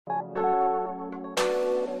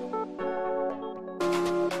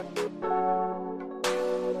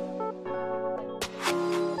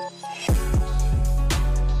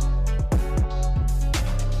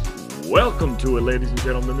Welcome to it, ladies and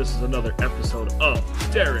gentlemen. This is another episode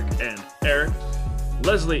of Derek and Eric.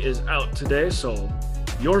 Leslie is out today, so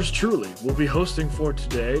yours truly will be hosting for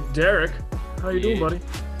today. Derek, how you doing, buddy?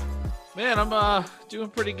 Man, I'm doing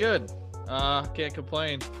pretty good. Can't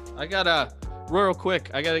complain. I got real quick.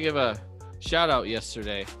 I got to give a shout out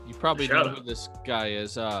yesterday. You probably know who this guy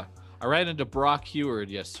is. I ran into Brock Heward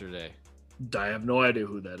yesterday. I have no idea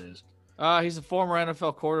who that is. He's a former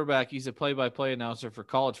NFL quarterback. He's a play-by-play announcer for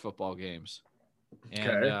college football games. And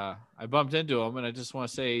Okay. I bumped into him, and I just want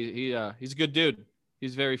to say he's a good dude.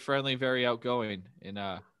 He's very friendly, very outgoing, and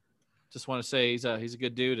just want to say he's a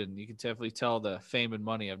good dude, and you can definitely tell the fame and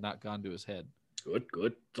money have not gone to his head.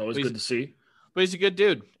 Good. It's always good to see. But he's a good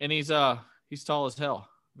dude, and he's tall as hell,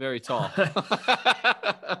 very tall.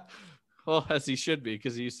 Well, as he should be,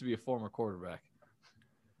 because he used to be a former quarterback.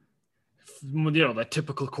 You know, that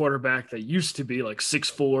typical quarterback that used to be like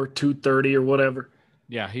 6'4", 230 or whatever.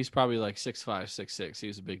 Yeah, he's probably like 6'5", 6'6". He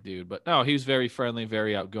was a big dude. But no, he was very friendly,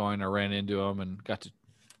 very outgoing. I ran into him and got to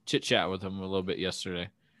chit-chat with him a little bit yesterday.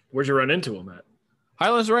 Where'd you run into him at?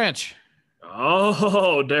 Highlands Ranch.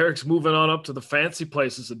 Oh, Derek's moving on up to the fancy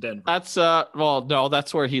places of Denver. That's well, no,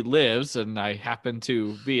 that's where he lives, and I happen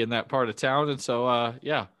to be in that part of town, and so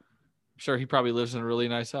yeah. I'm sure he probably lives in a really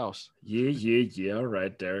nice house. Yeah. All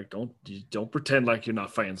right, Derek. Don't pretend like you're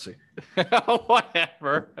not fancy.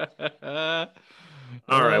 Whatever.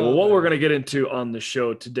 All right. Well, what we're going to get into on the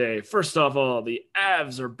show today, first of all, the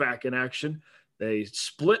Avs are back in action. They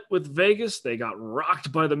split with Vegas. They got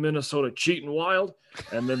rocked by the Minnesota Cheating Wild,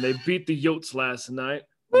 and then they beat the Yotes last night.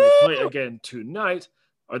 When they play again tonight,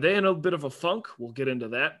 are they in a bit of a funk? We'll get into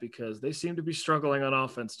that because they seem to be struggling on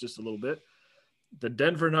offense just a little bit. The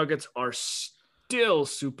Denver Nuggets are still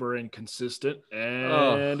super inconsistent,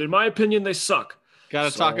 and in my opinion, they suck.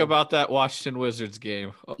 Got to talk about that Washington Wizards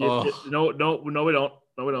game. No, we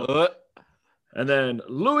don't. And then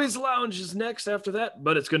Louis' Lounge is next after that,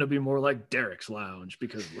 but it's going to be more like Derek's Lounge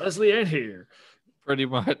because Leslie ain't here. Pretty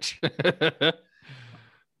much.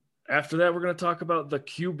 After that, we're going to talk about the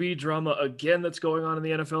QB drama again that's going on in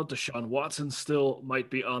the NFL. Deshaun Watson still might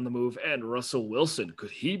be on the move, and Russell Wilson.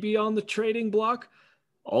 Could he be on the trading block?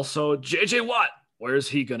 Also, J.J. Watt. Where's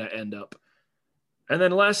he going to end up? And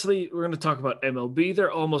then lastly, we're going to talk about MLB. They're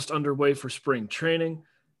almost underway for spring training.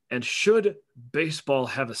 And should baseball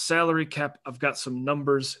have a salary cap? I've got some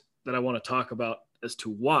numbers that I want to talk about as to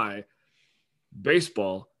why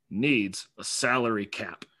baseball needs a salary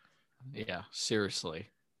cap. Yeah, seriously.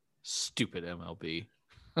 Stupid MLB.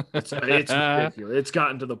 It's ridiculous. It's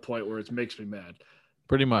gotten to the point where it makes me mad.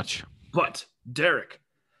 Pretty much. But, Derek,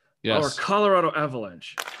 yes. Our Colorado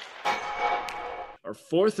Avalanche are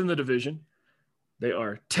fourth in the division. They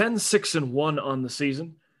are 10-6-1 on the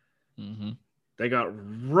season. Mm-hmm. They got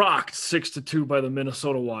rocked 6-2 by the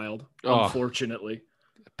Minnesota Wild, unfortunately.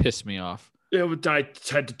 It pissed me off. I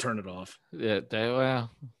had to turn it off. Yeah,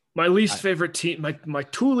 my least favorite team, my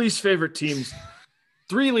two least favorite teams,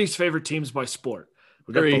 three least favorite teams by sport.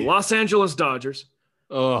 We got the Los Angeles Dodgers,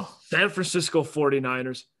 San Francisco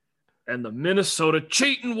 49ers, and the Minnesota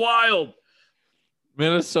Cheating Wild.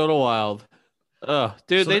 Minnesota Wild. Oh,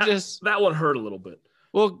 dude, so that one hurt a little bit.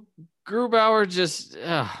 Well, Grubauer just,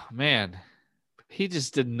 man, he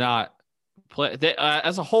just did not play. They,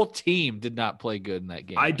 as a whole team, did not play good in that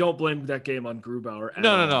game. I don't blame that game on Grubauer.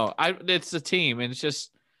 No. It's the team, and it's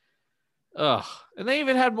just, and they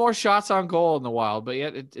even had more shots on goal in the Wild, but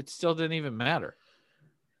yet it still didn't even matter.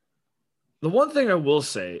 The one thing I will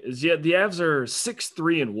say is, the Avs are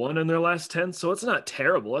 6-3-1 in their last 10, so it's not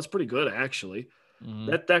terrible. That's pretty good, actually.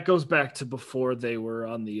 Mm-hmm. That goes back to before they were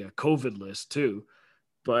on the COVID list too,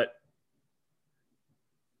 but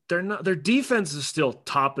they're not. Their defense is still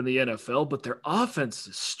top in the NFL, but their offense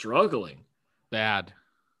is struggling. Bad.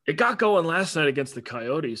 It got going last night against the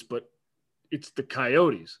Coyotes, but it's the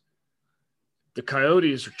Coyotes. The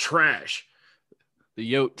Coyotes are trash.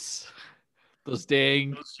 The Yotes. Those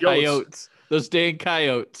dang Coyotes. Those dang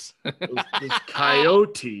Coyotes. Those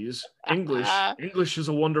Coyotes. English is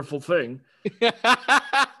a wonderful thing.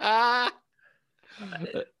 I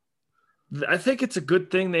think it's a good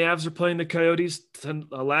thing the Avs are playing the Coyotes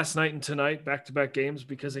last night and tonight, back-to-back games,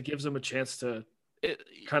 because it gives them a chance to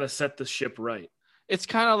kind of set the ship right. It's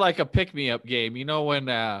kind of like a pick-me-up game. You know, when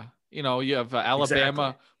you have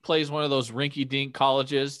Alabama plays one of those rinky-dink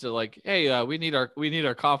colleges to like, hey, we need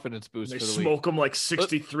our confidence boost. They for the smoke week. them like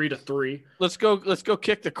 63-3. Let's go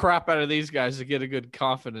kick the crap out of these guys to get a good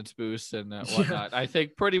confidence boost and whatnot. Yeah. I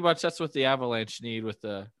think pretty much that's what the Avalanche need with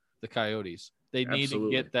the Coyotes. They need to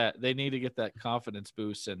get that. They need to get that confidence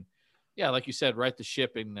boost and, yeah, like you said, right the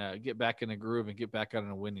ship and get back in a groove and get back on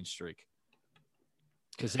a winning streak.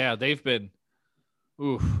 Because, yeah, they've been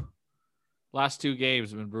last 2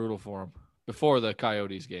 games have been brutal for them before the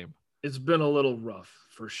Coyotes game. It's been a little rough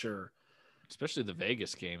for sure. Especially the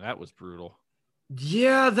Vegas game. That was brutal.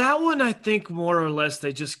 Yeah, that one I think more or less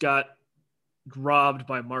they just got robbed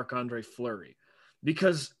by Marc-Andre Fleury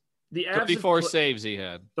because the Avs 34 saves he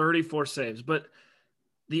had. 34 saves. But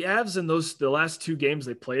the Avs in the last 2 games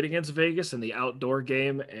they played against Vegas, in the outdoor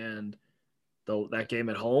game and that game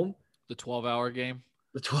at home. The 12-hour game?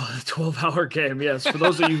 The 12-hour game, yes. For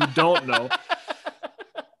those of you who don't know,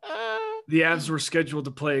 the Avs were scheduled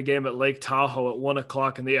to play a game at Lake Tahoe at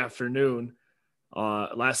 1:00 in the afternoon.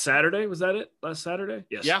 Last Saturday, was that it? Last Saturday?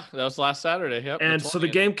 Yes. Yeah, that was last Saturday. Yep. And so the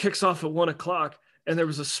game kicks off at 1:00, and there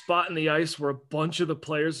was a spot in the ice where a bunch of the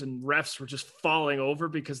players and refs were just falling over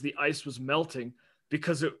because the ice was melting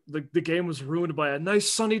because the game was ruined by a nice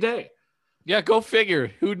sunny day. Yeah, go figure.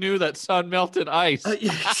 Who knew that sun melted ice? Yeah,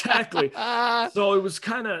 exactly. So it was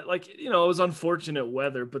kind of like, it was unfortunate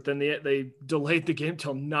weather, but then they delayed the game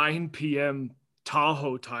till 9 p.m.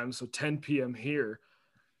 Tahoe time, so 10 p.m. here.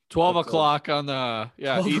 12 o'clock on the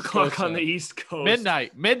 12 o'clock on the East Coast.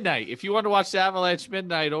 Midnight. If you want to watch the Avalanche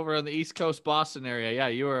midnight over on the East Coast Boston area,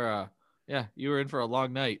 you were in for a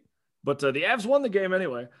long night. But the Avs won the game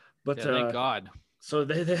anyway. But thank God. So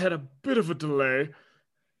they had a bit of a delay.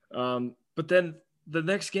 But then the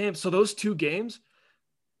next game, so those 2 games,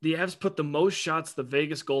 the Avs put the most shots the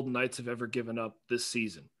Vegas Golden Knights have ever given up this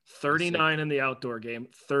season. 39 in the outdoor game,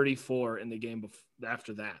 34 in the game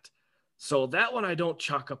after that. So that one I don't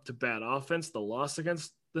chalk up to bad offense, the loss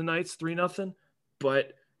against the Knights 3-0,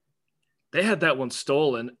 but they had that one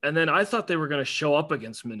stolen. And then I thought they were going to show up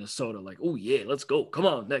against Minnesota. Like, oh yeah, let's go. Come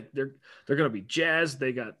on. They're going to be jazzed.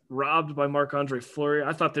 They got robbed by Marc-Andre Fleury.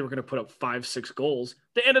 I thought they were going to put up 5-6 goals.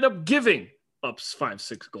 They ended up giving up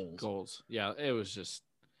 5-6 goals. Yeah. It was just,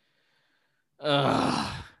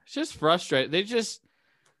 it's just frustrating. They're just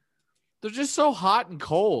so hot and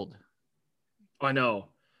cold. I know.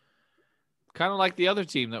 Kind of like the other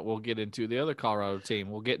team that we'll get into, the other Colorado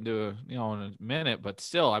team. We'll get into, in a minute, but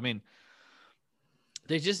still, I mean,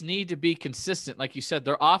 they just need to be consistent. Like you said,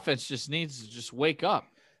 their offense just needs to just wake up.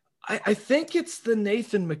 I think it's the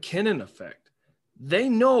Nathan MacKinnon effect. They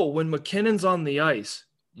know when McKinnon's on the ice,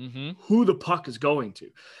 who the puck is going to.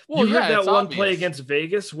 Well, you heard that one play against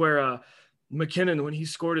Vegas where MacKinnon, when he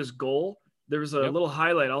scored his goal, there was a little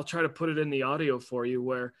highlight. I'll try to put it in the audio for you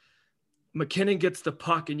where MacKinnon gets the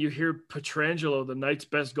puck and you hear Pietrangelo, the Knights'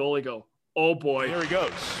 best goalie, go, oh boy. Here he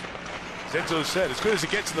goes. Zenzo said, as good as it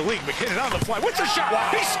gets in the league, MacKinnon on the fly. What's the shot?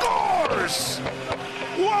 Wow. He scores!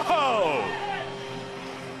 Whoa!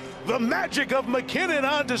 The magic of MacKinnon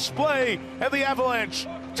on display, and the Avalanche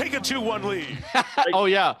take a 2-1 lead. Oh,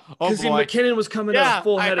 yeah. Oh, boy. Because MacKinnon was coming out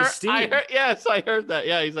full head of steam. I heard that.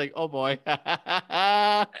 Yeah, he's like, oh, boy.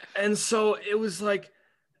 And so it was like,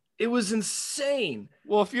 it was insane.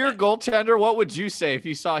 Well, if you're a goaltender, what would you say if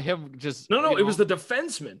you saw him just... No, it was the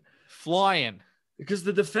defenseman. Flying. Because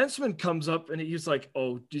the defenseman comes up and he's like,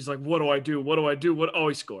 what do I do? What do I do? Oh,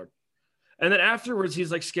 he scored. And then afterwards,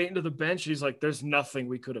 he's like skating to the bench. And he's like, there's nothing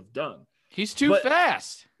we could have done. He's too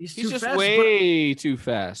fast. He's just way too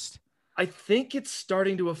fast. I think it's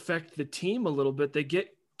starting to affect the team a little bit. They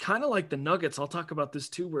get kind of like the Nuggets. I'll talk about this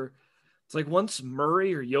too, where it's like once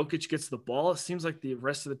Murray or Jokic gets the ball, it seems like the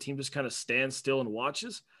rest of the team just kind of stands still and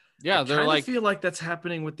watches. Yeah, I feel like that's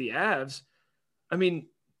happening with the Avs. I mean,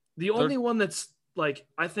 the only one that's like,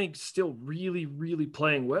 I think still really, really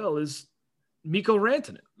playing well is Mikko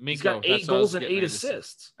Rantanen. He's got 8 goals and 8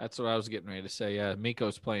 assists. That's what I was getting ready to say. Yeah,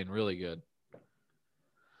 Mikko's playing really good.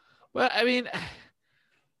 But I mean,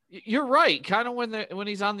 you're right. Kind of when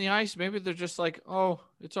he's on the ice, maybe they're just like, oh,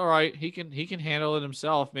 it's all right. He can handle it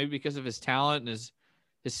himself. Maybe because of his talent and his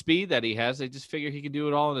speed that he has, they just figure he can do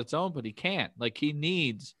it all on its own. But he can't. Like, he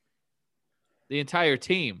needs the entire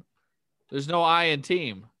team. There's no I in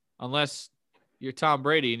team unless you're Tom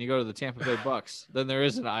Brady and you go to the Tampa Bay Bucks. Then there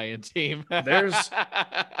is an I in team. There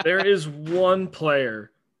is one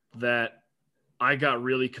player that I got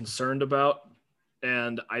really concerned about,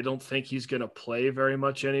 and I don't think he's going to play very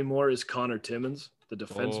much anymore, is Connor Timmins, the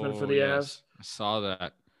defenseman for the Avs. I saw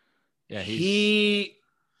that. Yeah, he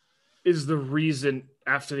is the reason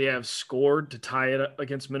after the Avs scored to tie it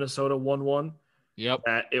against Minnesota 1-1. Yep.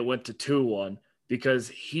 That it went to 2-1 because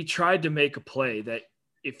he tried to make a play that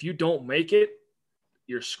if you don't make it,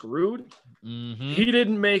 you're screwed. Mm-hmm. He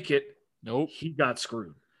didn't make it. Nope. He got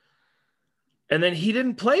screwed. And then he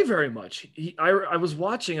didn't play very much. I was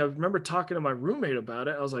watching. I remember talking to my roommate about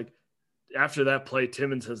it. I was like, after that play,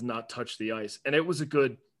 Timmins has not touched the ice. And it was a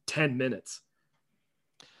good 10 minutes.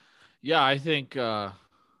 Yeah, I think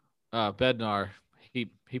Bednar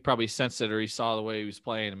he probably sensed it, or he saw the way he was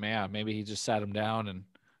playing, and man, maybe he just sat him down and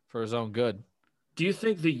for his own good. Do you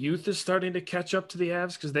think the youth is starting to catch up to the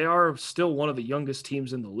Avs? Because they are still one of the youngest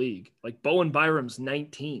teams in the league. Like Bowen Byram's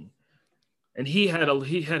 19, and he had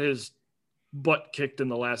his butt kicked in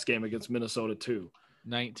the last game against Minnesota too.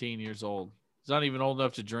 19 years old. He's not even old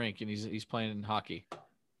enough to drink, and he's playing in hockey.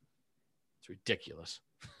 It's ridiculous.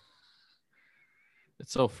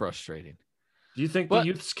 It's so frustrating. Do you think the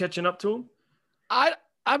youth's catching up to him? I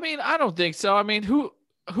mean, I don't think so. I mean, who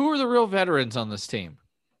are the real veterans on this team?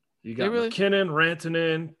 You got McKinnon,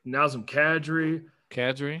 Rantanen, Nazem Kadri,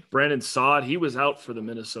 Brandon Saad. He was out for the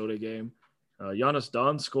Minnesota game. Jonas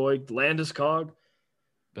Donskoy, Landeskog,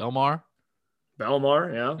 Belmar,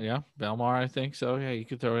 yeah, Belmar. I think so. Yeah, you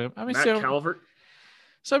could throw him. I mean, Matt Calvert.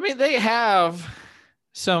 So I mean, they have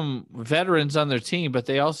some veterans on their team, but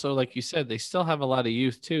they also, like you said, they still have a lot of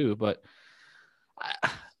youth too. But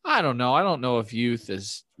I don't know. I don't know if youth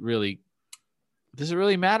is really. Does it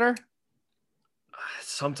really matter?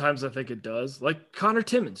 Sometimes I think it does. Like Connor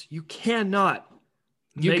Timmins, you cannot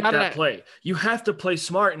make that play. You have to play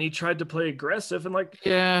smart, and he tried to play aggressive. And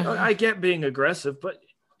I get being aggressive, but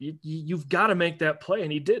you've got to make that play,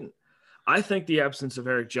 and he didn't. I think the absence of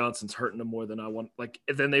Erik Johnson's hurting him more than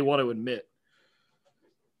they want to admit.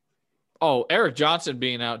 Oh, Erik Johnson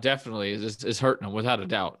being out definitely is hurting him without a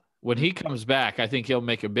doubt. When he comes back, I think he'll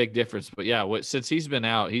make a big difference. But yeah, since he's been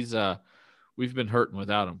out, we've been hurting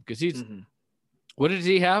without him because he's. Mm-hmm. What did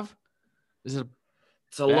he have? It's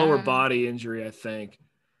a lower body injury, I think.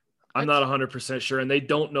 I'm not 100% sure, and they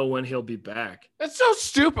don't know when he'll be back. That's so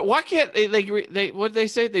stupid. Why can't they what did they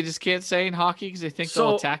say? They just can't say in hockey because they think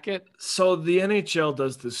they'll attack it? So the NHL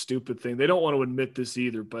does this stupid thing. They don't want to admit this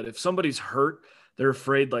either, but if somebody's hurt, they're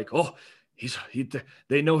afraid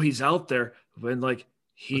they know he's out there. When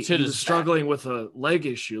he's struggling with a leg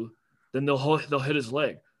issue, then they'll hit his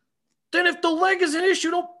leg. Then if the leg is an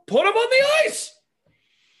issue, don't put him on the ice.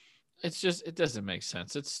 It doesn't make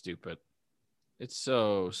sense. It's stupid. It's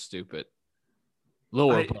so stupid.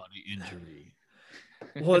 Lower body injury.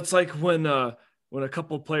 Well, it's like when a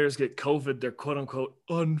couple of players get COVID, they're quote unquote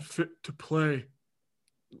unfit to play.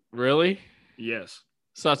 Really? Yes.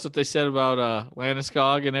 So that's what they said about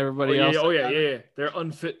Landeskog and everybody else. Oh yeah. They're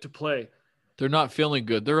unfit to play. They're not feeling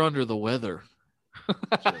good. They're under the weather.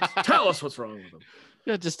 Tell us what's wrong with them.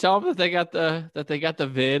 Yeah, just tell them that they got the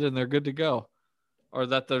vid and they're good to go, or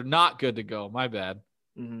that they're not good to go. My bad.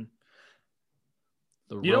 Mm-hmm.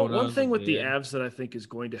 One thing with the Avs that I think is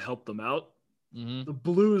going to help them out, the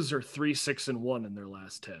Blues are 3-6-1 in their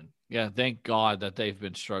last 10. Yeah, thank God that they've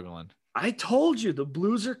been struggling. I told you the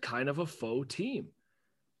Blues are kind of a faux team.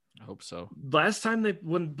 I hope so. Last time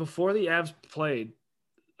before the Avs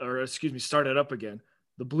started up again,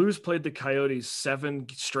 the Blues played the Coyotes 7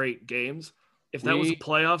 straight games. If that was a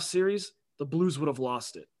playoff series, the Blues would have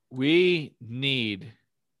lost it. We need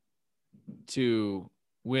to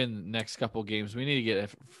win next couple games. We need to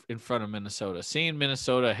get in front of Minnesota. Seeing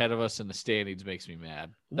Minnesota ahead of us in the standings makes me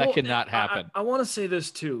mad. That cannot happen. I want to say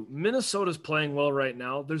this too. Minnesota's playing well right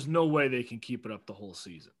now. There's no way they can keep it up the whole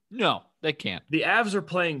season. No, they can't. The Avs are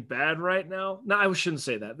playing bad right now. No, I shouldn't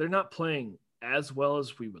say that. They're not playing as well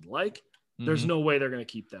as we would like. There's no way they're going to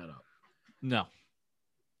keep that up. No.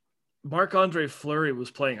 Marc-Andre Fleury was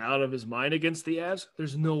playing out of his mind against the Avs.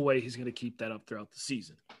 There's no way he's going to keep that up throughout the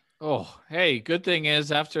season. Oh, hey, good thing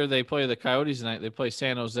is after they play the Coyotes tonight, they play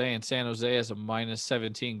San Jose, and San Jose has a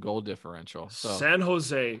 -17 goal differential. So San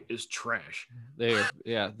Jose is trash. They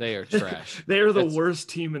are trash. They are the worst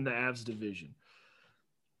team in the Avs division.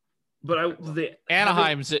 But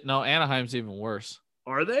Anaheim's even worse.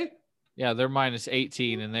 Are they? Yeah, they're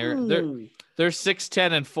 -18, and they're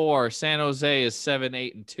 6-10-4. San Jose is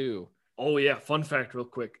 7-8-2. Oh yeah, fun fact, real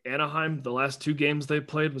quick. Anaheim, the last 2 games they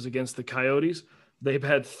played was against the Coyotes. They've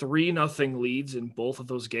had 3-0 leads in both of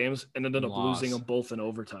those games and ended up losing them both in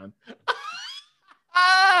overtime.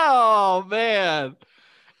 Oh, man.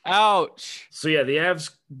 Ouch. So, yeah, the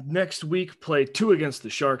Avs next week play 2 against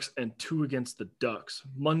the Sharks and 2 against the Ducks.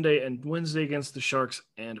 Monday and Wednesday against the Sharks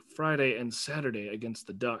and Friday and Saturday against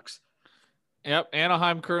the Ducks. Yep,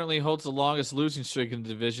 Anaheim currently holds the longest losing streak in the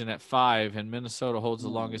division at 5, and Minnesota holds the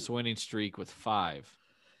longest winning streak with 5.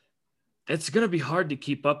 It's going to be hard to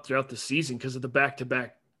keep up throughout the season because of the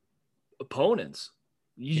back-to-back opponents.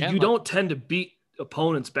 You don't tend to beat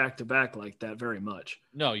opponents back-to-back like that very much.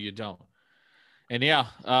 No, you don't. And yeah,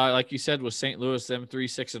 like you said, with St. Louis, them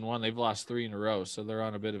 3-6-1, they've lost 3 in a row, so they're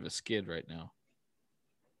on a bit of a skid right now.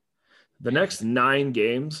 The next 9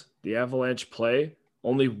 games the Avalanche play,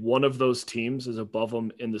 only one of those teams is above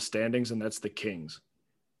them in the standings, and that's the Kings.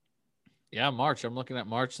 Yeah, March. I'm looking at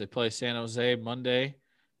March. They play San Jose Monday,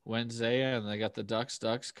 Wednesday, and they got the Ducks,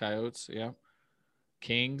 Coyotes. Yeah.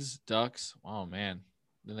 Kings, Ducks. Oh, man.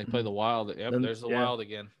 Then they play the Wild. Yep, Then, there's the Wild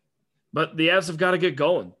again. But the Avs have got to get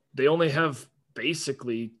going. They only have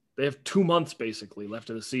they have 2 months basically left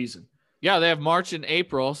of the season. Yeah, they have March and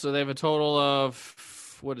April, so they have a total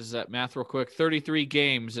of, what is that, math real quick, 33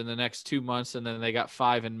 games in the next 2 months, and then they got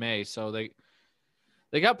 5 in May. So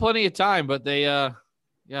they got plenty of time, but they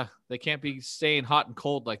can't be staying hot and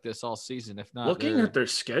cold like this all season. If not, looking at their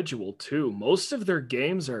schedule too, most of their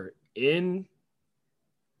games are in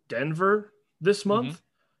Denver this month,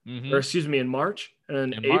 or excuse me, in March.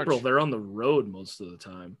 And in April, they're on the road most of the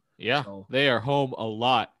time. Yeah, so they are home a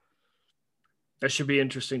lot. That should be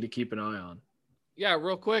interesting to keep an eye on. Yeah,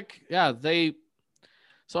 real quick. Yeah,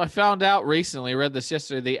 so I found out recently, read this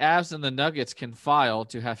yesterday, the Avs and the Nuggets can file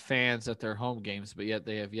to have fans at their home games, but yet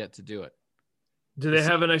they have yet to do it. Do they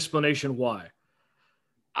have an explanation why?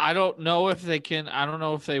 I don't know if they can. I don't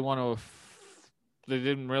know if they want to. They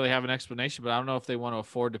didn't really have an explanation, but I don't know if they want to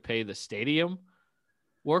afford to pay the stadium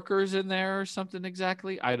workers in there or something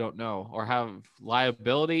exactly. I don't know. Or have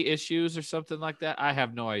liability issues or something like that. I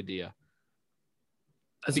have no idea.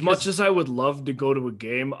 As much as I would love to go to a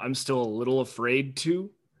game, I'm still a little afraid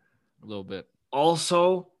to. A little bit.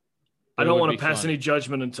 Also, I don't want to pass any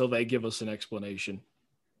judgment until they give us an explanation.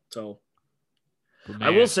 So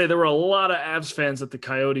I will say there were a lot of Avs fans at the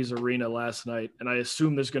Coyotes arena last night, and I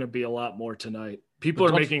assume there's going to be a lot more tonight. People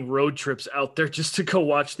are making road trips out there just to go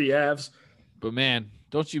watch the Avs. But man,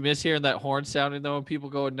 don't you miss hearing that horn sounding though, and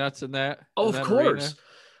people going nuts in that? Oh, of course.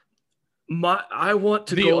 I want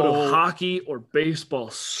to go to hockey or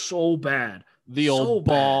baseball so bad. The old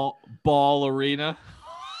ball arena.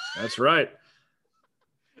 That's right.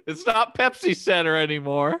 It's not Pepsi Center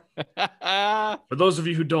anymore. For those of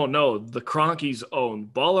you who don't know, the Cronkies own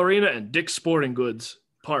Ball Arena and Dick's Sporting Goods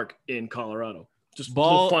Park in Colorado. Just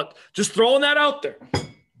fun. Just throwing that out there.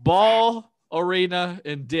 Ball Arena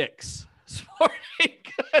and Dick's Sporting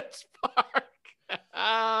Goods Park.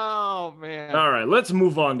 Oh, man. All right, let's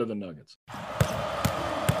move on to the Nuggets.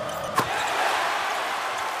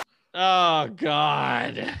 Oh,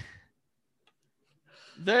 God.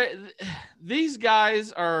 These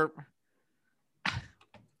guys are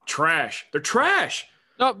trash. They're trash.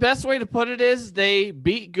 No, best way to put it is they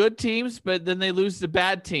beat good teams, but then they lose to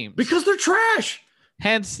bad teams. Because they're trash.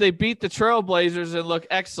 Hence, they beat the Trailblazers and look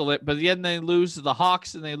excellent, but then they lose to the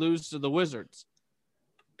Hawks and they lose to the Wizards.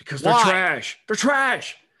 Because they're trash. They're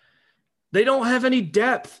trash. They don't have any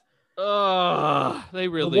depth. They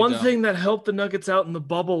really The one thing that helped the Nuggets out in the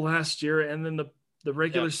bubble last year and then the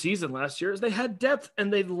regular season last year is they had depth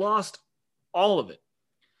and they lost all of it.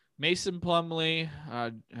 Mason Plumlee,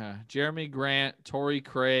 Jeremy Grant, Torrey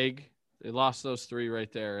Craig. They lost those three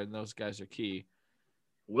right there, and those guys are key.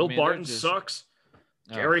 Will Barton sucks.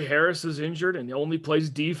 Gary Harris is injured and he only plays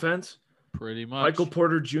defense. Pretty much. Michael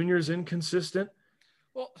Porter Jr. is inconsistent.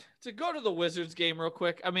 Well, to go to the Wizards game real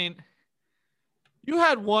quick, I mean, you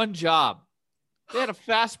had one job. They had a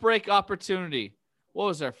fast break opportunity. What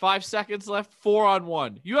was there? 5 seconds left?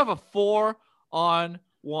 4-on-1. You have a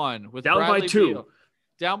 4-on-1 with down Bradley by 2. Beal.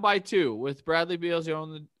 Down by 2 with Bradley Beal as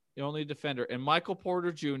the only defender, and Michael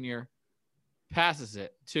Porter Jr. passes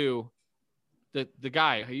it to the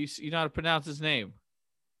guy. You know how to pronounce his name?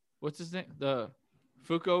 What's his name? The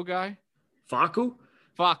Fuku guy? Facu?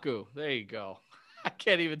 Facu. There you go. I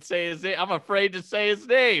can't even say his name. I'm afraid to say his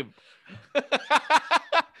name.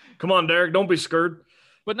 Come on, Derek. Don't be scared.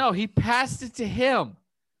 But no, he passed it to him.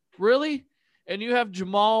 Really? And you have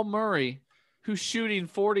Jamal Murray, who's shooting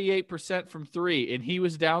 48% from 3, and he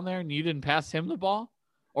was down there and you didn't pass him the ball?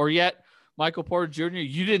 Or yet, Michael Porter Jr.,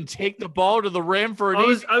 you didn't take the ball to the rim for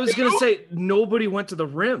an easy I was going to say, nobody went to the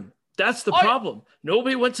rim. That's the problem.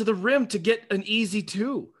 Nobody went to the rim to get an easy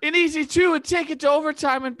 2. An easy 2 and take it to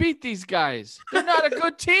overtime and beat these guys. They're not a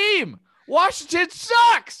good team. Washington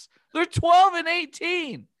sucks. They're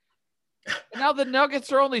 12-18. And now the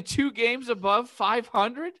Nuggets are only 2 games above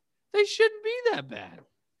 500. They shouldn't be that bad.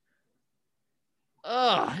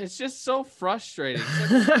 It's just so frustrating.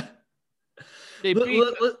 They beat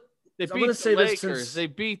the Lakers. They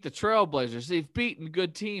beat the Trailblazers. They've beaten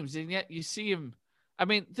good teams, and yet you see them. I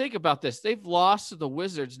mean, think about this. They've lost to the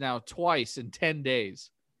Wizards now twice in 10 days.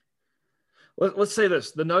 Let's say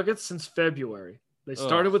this. The Nuggets since February, they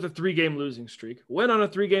started with a 3-game losing streak, went on a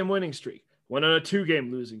 3-game winning streak, went on a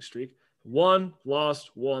 2-game losing streak, 1 lost,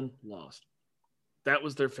 1 lost. That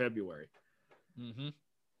was their February. Mm-hmm.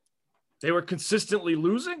 They were consistently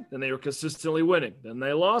losing, then they were consistently winning. Then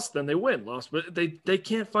they lost, then they lost. But they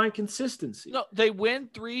can't find consistency. No, they win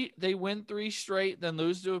three straight, then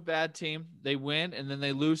lose to a bad team. They win, and then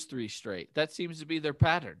they lose 3 straight. That seems to be their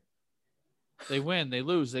pattern. They win, they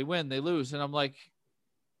lose, they win, they lose. And I'm like,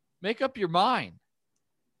 make up your mind.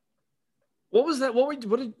 What was that? What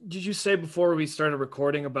did you say before we started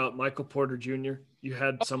recording about Michael Porter Jr.? You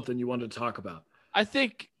had something you wanted to talk about. I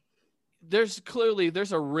think there's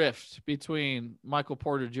a rift between Michael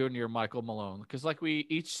Porter Jr. and Michael Malone, because like we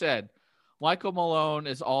each said, Michael Malone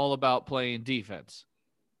is all about playing defense.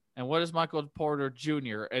 And what is Michael Porter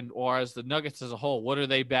Jr. or as the Nuggets as a whole, what are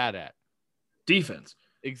they bad at? Defense.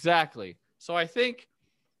 Exactly. So I think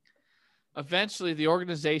eventually the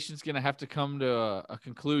organization's going to have to come to a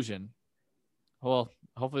conclusion. Well,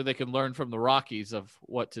 hopefully they can learn from the Rockies of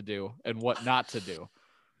what to do and what not to do.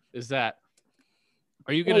 Is that,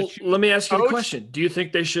 are you going to let me ask you a question. Do you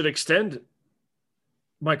think they should extend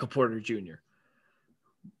Michael Porter Jr.?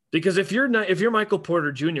 Because if you're Michael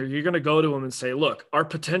Porter Jr., you're going to go to him and say, look, our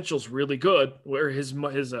potential's really good. Where his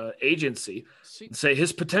agency say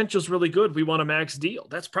his potential's really good. We want a max deal.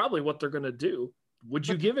 That's probably what they're going to do. Would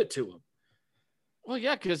you give it to him? Well,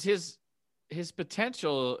 yeah, because his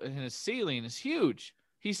potential and his ceiling is huge.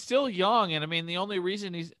 He's still young. And I mean, the only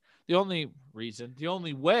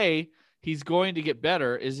way he's going to get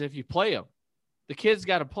better is if you play him. The kid's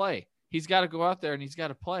got to play. He's got to go out there and he's got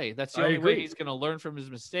to play. That's the only way he's going to learn from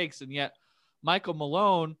his mistakes. And yet Michael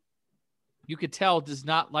Malone, you could tell, does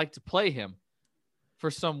not like to play him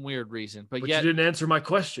for some weird reason. But yet you didn't answer my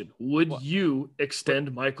question. Would you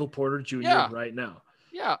extend Michael Porter Jr. right now?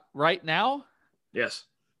 Yeah. Right now? Yes.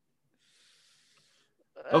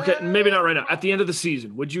 Okay. Maybe not right now. At the end of the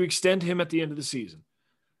season, would you extend him at the end of the season?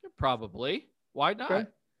 Probably. Why not? Okay.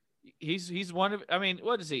 He's one of, I mean,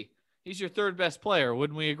 what is he? He's your third best player.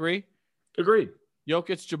 Wouldn't we agree? Agreed.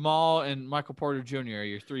 Jokic, Jamal, and Michael Porter Jr. are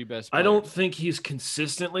your 3 best players. I don't think he's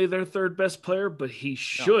consistently their third best player, but he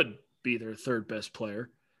should be their third best player.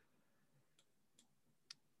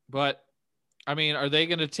 But, I mean, are they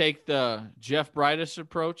going to take the Jeff Bridich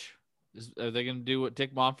approach? Are they going to do what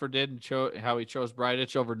Dick Monfort did and how he chose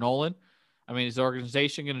Bridich over Nolan? I mean, is the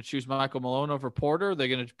organization going to choose Michael Malone over Porter? Are they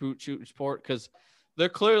going to choose Porter? Because they're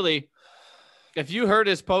clearly – if you heard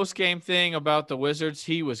his post-game thing about the Wizards,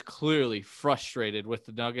 he was clearly frustrated with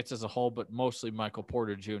the Nuggets as a whole, but mostly Michael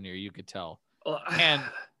Porter Jr., you could tell. And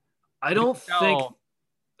I don't think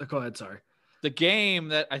 – go ahead, sorry. The game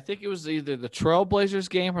that I think it was either the Trailblazers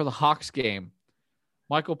game or the Hawks game,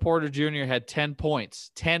 Michael Porter Jr. had 10 points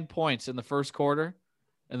in the first quarter.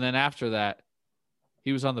 And then after that,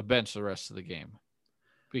 he was on the bench the rest of the game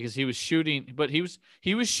because he was shooting, but he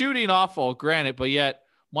was shooting awful, granted, but yet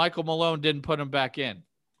Michael Malone didn't put him back in.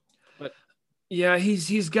 But yeah,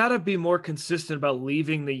 he's got to be more consistent about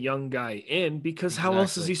leaving the young guy in because how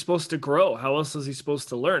else is he supposed to grow? How else is he supposed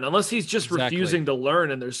to learn? Unless he's just refusing to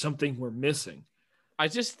learn and there's something we're missing. I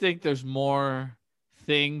just think there's more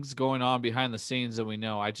things going on behind the scenes than we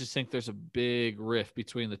know. I just think there's a big rift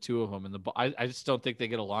between the two of them, and I just don't think they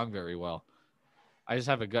get along very well. I just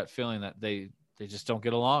have a gut feeling that they just don't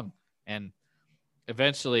get along, and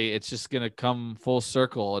eventually it's just going to come full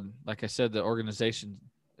circle. And like I said, the organization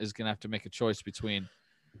is going to have to make a choice between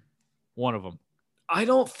one of them. I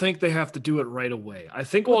don't think they have to do it right away. I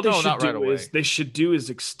think what they should do is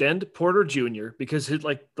extend Porter Jr. because his,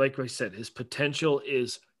 like I said, his potential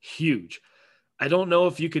is huge. I don't know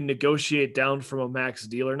if you can negotiate down from a max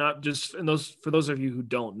deal or not. Just for those of you who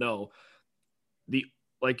don't know,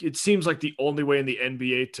 it seems like the only way in the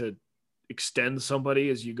NBA to extend somebody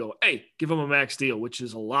is you go, hey, give them a max deal, which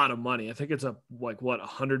is a lot of money. I think it's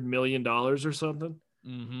 $100 million or something.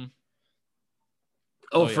 Mm-hmm.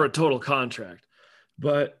 For a total contract.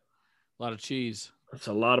 But a lot of cheese. That's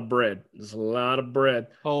a lot of bread. There's a lot of bread.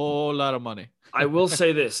 Whole lot of money. I will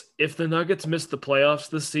say this. If the Nuggets miss the playoffs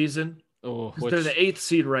this season, they're the 8th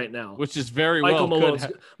seed right now. Which is very Michael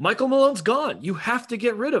Malone's gone. You have to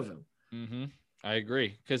get rid of him. Mm-hmm. I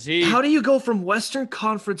agree. How do you go from Western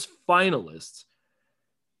Conference finalists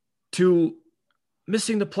to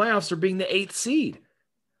missing the playoffs or being the 8th seed?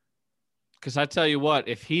 Because I tell you what,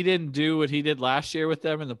 if he didn't do what he did last year with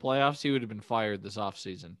them in the playoffs, he would have been fired this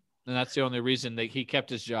offseason. And that's the only reason that he kept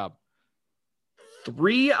his job.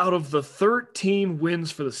 3 out of the 13 wins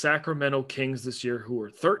for the Sacramento Kings this year, who are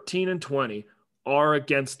 13-20, are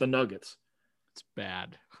against the Nuggets. It's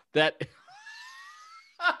bad. That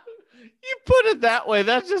you put it that way,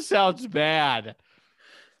 that just sounds bad.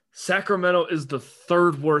 Sacramento is the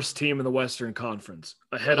 3rd worst team in the Western Conference,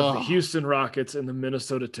 ahead of the Houston Rockets and the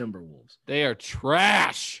Minnesota Timberwolves. They are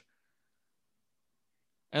trash.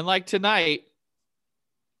 And like tonight,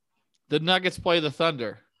 the Nuggets play the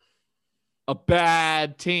Thunder, a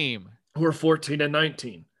bad team. Who are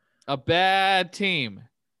 14-19. A bad team.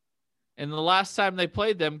 And the last time they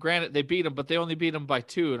played them, granted, they beat them, but they only beat them by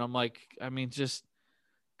 2. And I'm like, I mean, just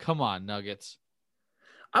come on, Nuggets.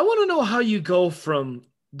 I want to know how you go from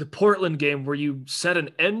the Portland game where you set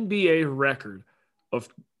an NBA record of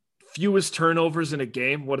fewest turnovers in a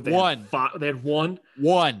game. What did they One. have? 5? They had one?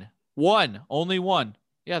 One. Only one.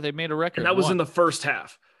 Yeah, they made a record. And that was in the first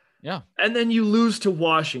half. Yeah. And then you lose to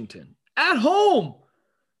Washington at home.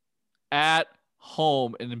 At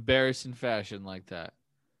home in embarrassing fashion like that.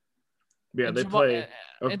 Yeah, and they played.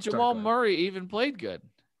 Oh, and Jamal Murray even played good.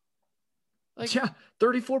 Like, yeah,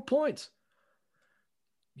 34 points.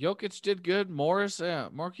 Jokic did good. Morris,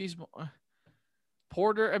 Marquise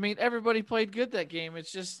Porter. I mean, everybody played good that game.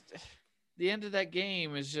 It's just the end of that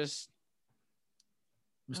game is just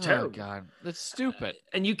it was terrible. God, that's stupid.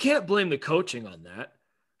 And you can't blame the coaching on that.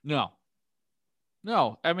 No.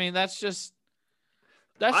 I mean, that's just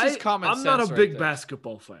common sense. I'm not a big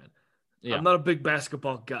basketball fan. Yeah. I'm not a big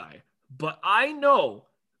basketball guy. But I know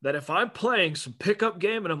that if I'm playing some pickup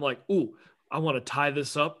game and I'm like, ooh, I want to tie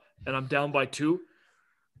this up and I'm down by 2,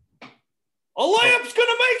 a layup's going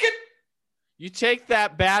to make it. You take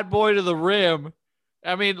that bad boy to the rim.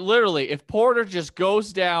 I mean, literally, if Porter just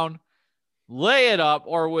goes down, lay it up,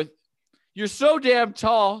 or you're so damn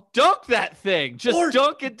tall, dunk that thing. Just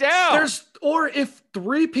dunk it down. Or if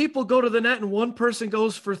 3 people go to the net and 1 person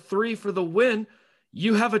goes for 3 for the win,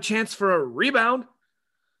 you have a chance for a rebound.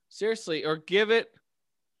 Seriously, or give it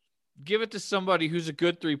to somebody who's a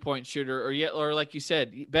good 3-point shooter, or like you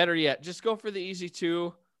said, better yet, just go for the easy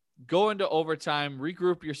 2, go into overtime,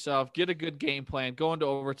 regroup yourself, get a good game plan, go into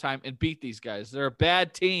overtime and beat these guys. They're a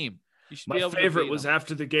bad team. You should be able to beat them. My favorite was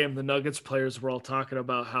after the game, the Nuggets players were all talking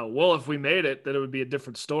about how, well, if we made it, then it would be a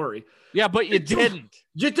different story. Yeah, but you didn't.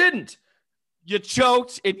 You didn't. You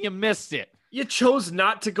choked and you missed it. You chose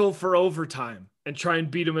not to go for overtime and try and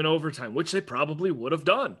beat them in overtime, which they probably would have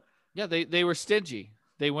done. Yeah, they were stingy.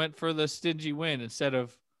 They went for the stingy win instead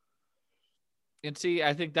of. And see,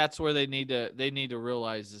 I think that's where they need to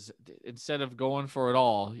realize is instead of going for it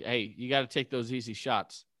all, hey, you got to take those easy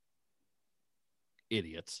shots.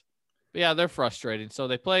 Idiots. But yeah, they're frustrating. So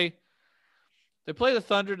they play the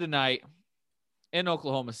Thunder tonight in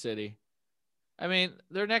Oklahoma City. I mean,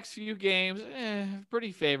 their next few games,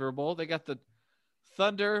 pretty favorable. They got the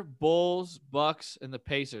Thunder, Bulls, Bucks, and the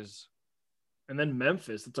Pacers. And then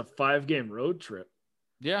Memphis. It's a 5-game road trip.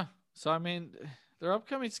 Yeah. So, I mean, their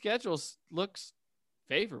upcoming schedules looks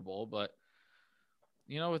favorable, but,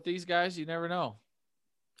 with these guys, you never know.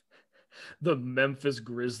 The Memphis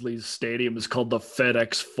Grizzlies stadium is called the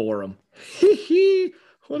FedEx Forum.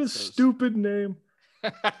 What a stupid name.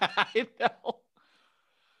 I know.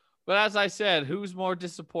 But as I said, who's more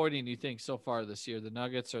disappointing, you think, so far this year, the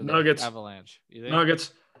Nuggets or the Avalanche? You think?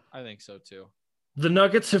 Nuggets. I think so, too. The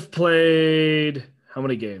Nuggets have played how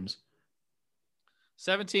many games?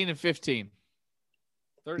 17 and 15.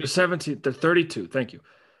 30. They're 17. They're 32. Thank you.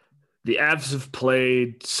 The Avs have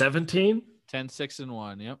played 17.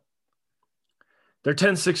 10-6-1. Yep. They're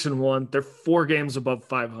 10-6-1. They're 4 games above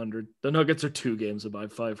 500. The Nuggets are 2 games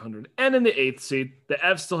above 500. And in the 8th seed, the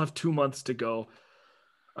Avs still have 2 months to go.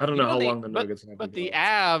 I don't know how long the Nuggets have. But the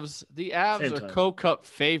Avs are Co-Cup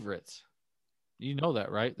favorites. You know that,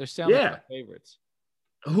 right? They're Stanley Cup favorites.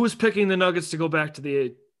 Who's picking the Nuggets to go back to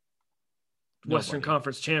the Western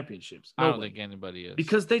Conference Championships? Nobody. I don't think anybody is.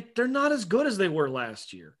 Because they're not as good as they were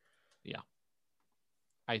last year. Yeah.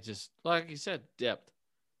 I just, like you said, depth.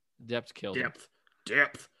 Depth killed them.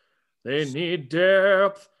 Depth. They need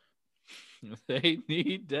depth. They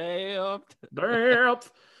need depth.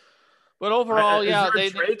 Depth. But overall,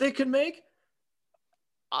 they could make?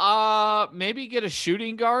 Maybe get a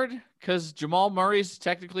shooting guard because Jamal Murray's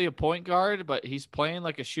technically a point guard, but he's playing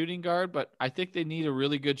like a shooting guard. But I think they need a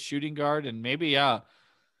really good shooting guard and maybe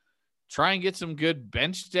try and get some good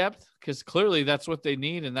bench depth because clearly that's what they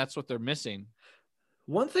need and that's what they're missing.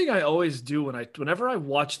 One thing I always do whenever I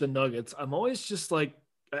watch the Nuggets, I'm always just like,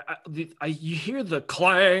 you hear the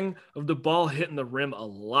clang of the ball hitting the rim a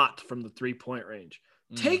lot from the 3-point range.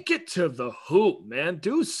 Take it to the hoop, man.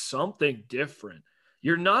 Do something different.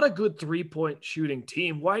 You're not a good 3-point shooting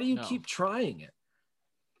team. Why do you keep trying it?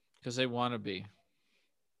 Because they want to be.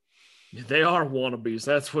 They are wannabes.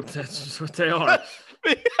 That's what they are.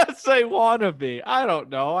 Yes, they want to be. I don't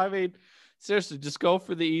know. I mean, seriously, just go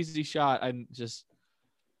for the easy shot and just.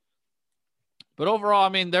 But overall, I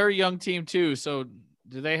mean, they're a young team too. So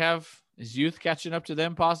is youth catching up to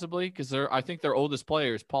them possibly? Because I think their oldest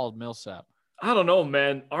player is Paul Millsap. I don't know,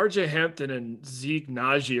 man. RJ Hampton and Zeke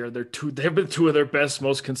Naji they've been two of their best,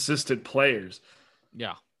 most consistent players.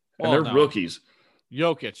 Yeah. Well, and they're rookies.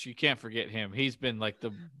 Jokic, you can't forget him. He's been like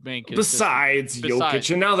the main besides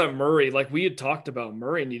Jokic. And now that Murray, like we had talked about,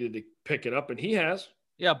 Murray needed to pick it up, and he has.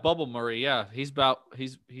 Yeah, bubble Murray. Yeah. He's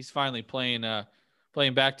finally playing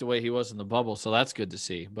back the way he was in the bubble. So that's good to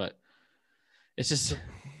see. But it's just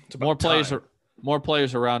more players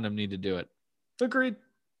around him need to do it. Agreed.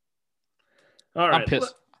 All right. I'm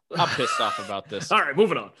pissed off about this. All right,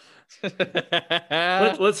 moving on.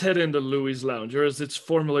 Let's head into Louis' Lounge, or as it's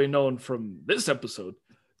formerly known from this episode,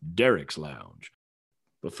 Derek's Lounge.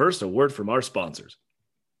 But first, a word from our sponsors.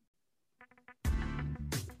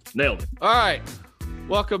 Nailed it. All right.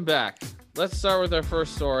 Welcome back. Let's start with our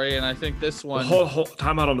first story, and I think this one...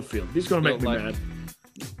 Time out on the field. He's going to make me mad.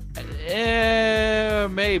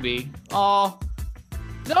 Maybe. Oh,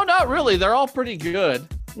 no, not really. They're all pretty good.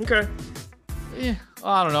 Okay.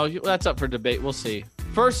 I don't know. That's up for debate. We'll see.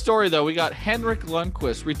 First story, though, we got Henrik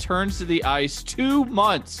Lundqvist returns to the ice 2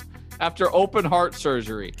 months after open heart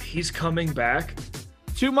surgery. He's coming back?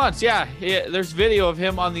 2 months, yeah. There's video of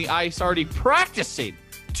him on the ice already practicing.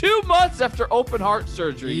 2 months after open heart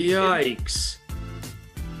surgery. Yikes.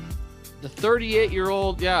 The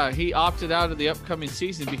 38-year-old, he opted out of the upcoming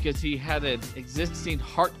season because he had an existing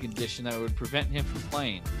heart condition that would prevent him from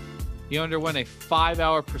playing. He underwent a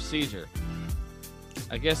 5-hour procedure.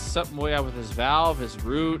 I guess something way out with his valve, his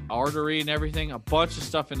root, artery, and everything. A bunch of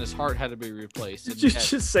stuff in his heart had to be replaced. Did you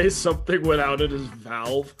just say something went out in his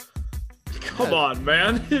valve? Come on,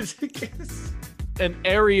 man. An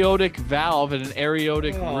aortic valve and an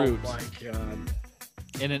aortic root. Oh, my God.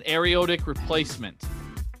 And an aortic replacement.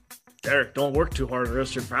 Derek, don't work too hard or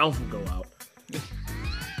else your valve will go out.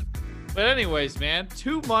 But anyways, man,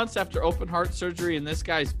 2 months after open heart surgery and this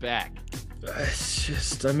guy's back. It's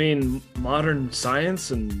just, modern science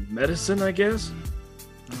and medicine, I guess.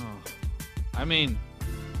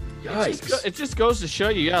 Yikes. It just goes to show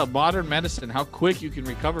you, modern medicine, how quick you can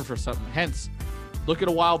recover for something. Hence, look at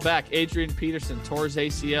a while back, Adrian Peterson tore his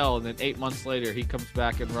ACL, and then 8 months later, he comes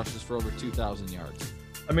back and rushes for over 2,000 yards.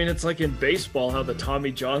 It's like in baseball, how the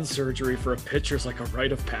Tommy John surgery for a pitcher is like a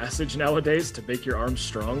rite of passage nowadays to make your arm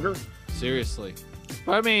stronger. Seriously.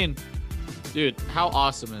 But dude, how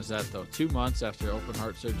awesome is that, though? 2 months after open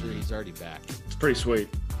heart surgery, he's already back. It's pretty sweet.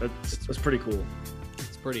 That's pretty cool.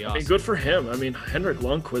 It's pretty awesome. Good for him. Henrik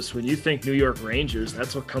Lundqvist, when you think New York Rangers,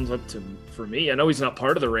 that's what comes up for me. I know he's not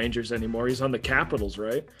part of the Rangers anymore. He's on the Capitals,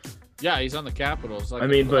 right? Yeah, he's on the Capitals.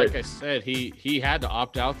 Like I said, he had to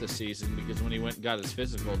opt out this season because when he went and got his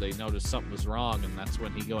physical, they noticed something was wrong, and that's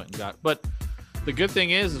when he went and got. But the good thing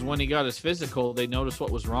is when he got his physical, they noticed what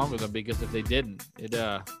was wrong with him, because if they didn't,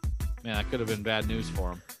 that could have been bad news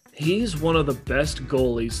for him. He's one of the best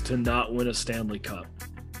goalies to not win a Stanley Cup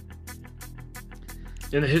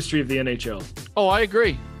in the history of the NHL. Oh, I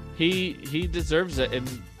agree. He deserves it, and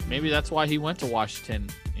maybe that's why he went to Washington.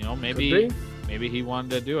 Maybe he wanted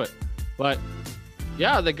to do it. But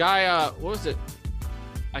yeah, the guy, what was it?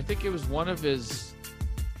 I think it was one of his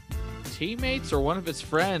teammates or one of his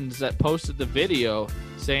friends that posted the video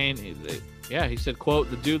saying, he said,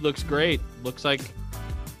 quote, "The dude looks great.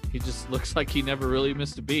 He just looks like he never really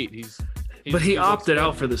missed a beat." But he opted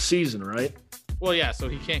out for the season, right? Well, yeah, so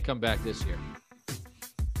he can't come back this year.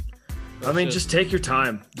 Just take your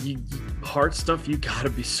time. Heart stuff, you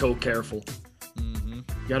gotta be so careful. Mm-hmm.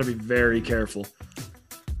 You gotta be very careful.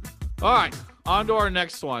 All right, on to our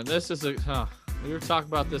next one. This is we were talking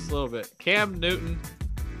about this a little bit. Cam Newton,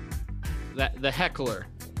 the heckler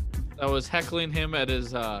that was heckling him at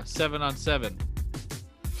his 7-on-7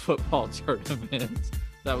 football tournament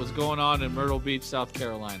that was going on in Myrtle Beach, South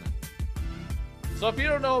Carolina. So if you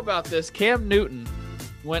don't know about this, Cam Newton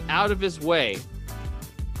went out of his way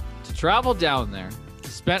to travel down there,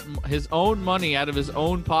 spent his own money out of his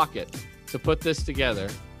own pocket to put this together.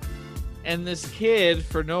 And this kid,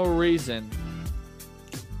 for no reason,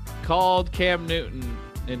 called Cam Newton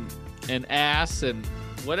an ass and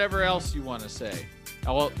whatever else you want to say.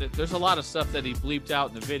 Well, there's a lot of stuff that he bleeped out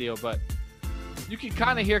in the video, but you can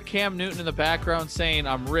kind of hear Cam Newton in the background saying,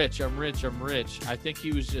 "I'm rich, I'm rich, I'm rich." I think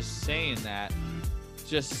he was just saying that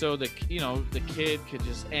just so the kid could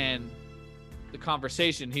just end the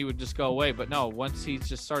conversation. He would just go away. But no, once he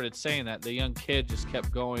just started saying that, the young kid just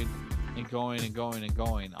kept going and going and going and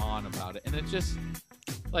going on about it. And it just,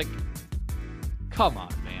 like, come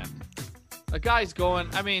on, man. A guy's going,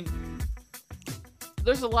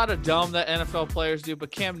 there's a lot of dumb that NFL players do,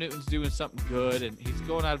 but Cam Newton's doing something good, and he's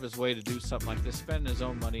going out of his way to do something like this, spending his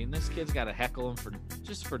own money, and this kid's got to heckle him for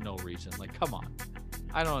no reason. Like, come on.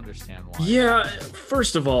 I don't understand why. Yeah,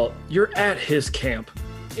 first of all, you're at his camp.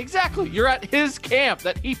 Exactly. You're at his camp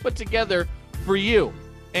that he put together for you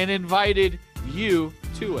and invited you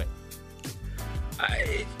to it.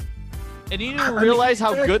 And you didn't realize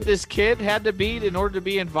how good this kid had to be in order to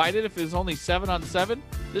be invited. If it was only 7-on-7,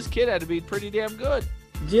 this kid had to be pretty damn good.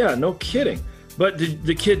 Yeah, no kidding. But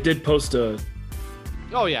the kid did post a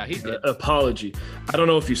he did. Apology. I don't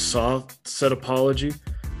know if you saw said apology.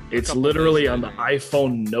 It's literally on the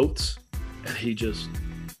iPhone notes, and he just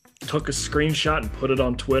took a screenshot and put it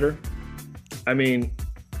on Twitter. I mean,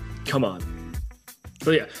 come on.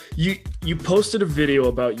 But yeah, you posted a video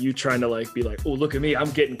about you trying to be like, oh, look at me,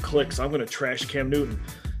 I'm getting clicks, I'm gonna trash Cam Newton.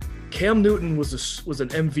 Cam Newton was an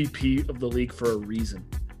MVP of the league for a reason.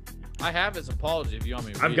 I have his apology if you want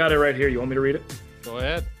me to read it. I've got it right here. You want me to read it? Go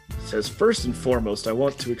ahead. It says, first and foremost, I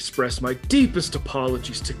want to express my deepest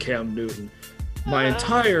apologies to Cam Newton. My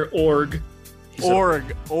entire org. He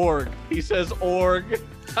says org.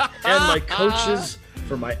 And my coaches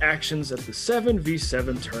for my actions at the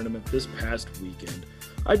 7v7 tournament this past weekend.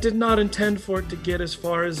 I did not intend for it to get as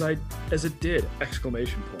far as it did! !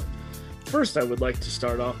 First, I would like to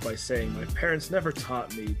start off by saying my parents never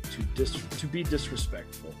taught me to be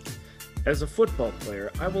disrespectful. As a football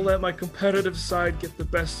player, I will let my competitive side get the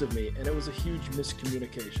best of me, and it was a huge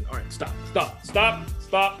miscommunication. All right, stop.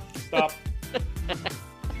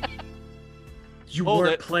 You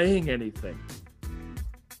weren't playing anything.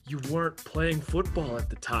 You weren't playing football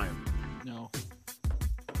at the time. No.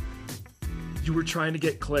 You were trying to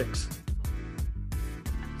get clicks.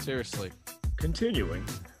 Seriously. Continuing.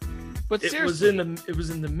 But seriously. It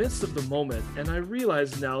was in the midst of the moment, and I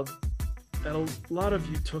realize now that a lot of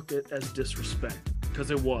you took it as disrespect,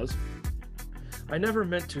 because it was. I never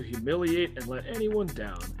meant to humiliate and let anyone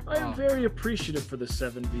down. I am very appreciative for the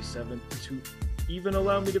 7v7 to even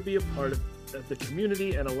allow me to be a part of the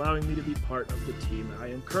community and allowing me to be part of the team I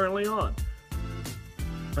am currently on.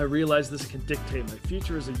 I realize this can dictate my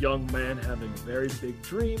future as a young man having very big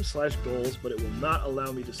dreams / goals, but it will not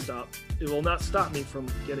allow me to stop. It will not stop me from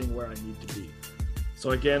getting where I need to be. So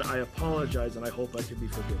again, I apologize and I hope I can be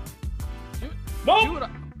forgiven.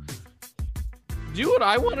 Do what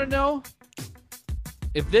I want to know?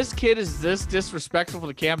 If this kid is this disrespectful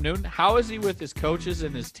to Cam Newton, how is he with his coaches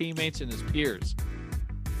and his teammates and his peers?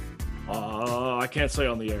 I can't say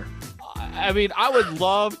on the air. I mean, I would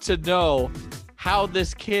love to know how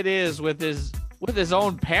this kid is with his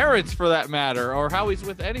own parents, for that matter, or how he's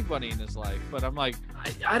with anybody in his life. But I'm like,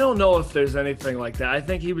 I don't know if there's anything like that. I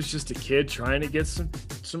think he was just a kid trying to get some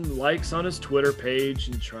likes on his Twitter page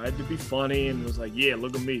and tried to be funny and was like, yeah,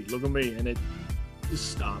 look at me, and it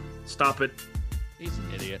just stop it. He's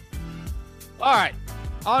an idiot. All right,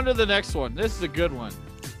 on to the next one. This is a good one.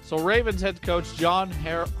 So Ravens head coach John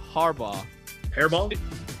Harbaugh. Hairball?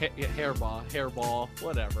 Hairball,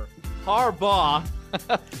 whatever. Harbaugh.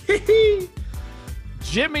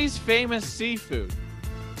 Jimmy's Famous Seafood.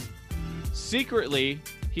 Secretly,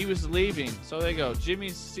 he was leaving. So there you go.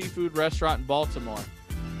 Jimmy's Seafood Restaurant in Baltimore.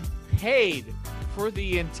 Paid for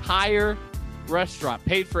the entire restaurant.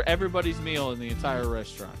 Paid for everybody's meal in the entire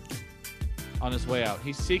restaurant on his way out.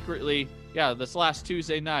 He secretly, this last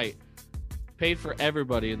Tuesday night, paid for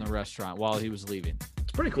everybody in the restaurant while he was leaving.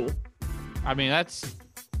 It's pretty cool. I mean,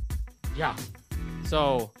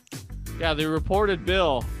 So, the reported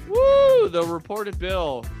bill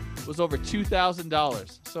was over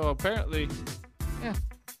 $2,000. So apparently,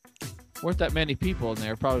 weren't that many people in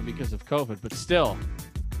there, probably because of COVID, but still,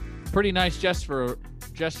 pretty nice gesture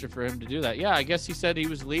for him to do that. Yeah, I guess he said he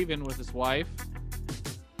was leaving with his wife.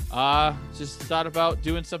 Just thought about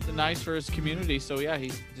doing something nice for his community. So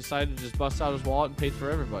he decided to just bust out his wallet and paid for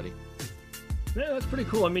everybody. Yeah, that's pretty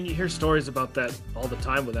cool. I mean, you hear stories about that all the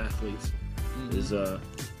time with athletes.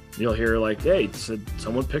 You'll hear hey,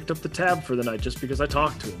 someone picked up the tab for the night just because I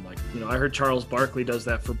talked to him. I heard Charles Barkley does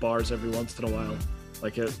that for bars every once in a while,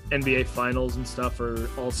 at NBA finals and stuff or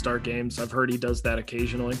all-star games. I've heard he does that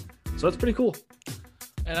occasionally. So that's pretty cool.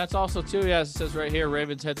 And that's also too, it says right here,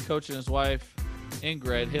 Ravens head coach and his wife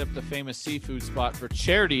Ingrid hit up the Famous Seafood spot for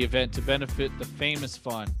charity event to benefit the Famous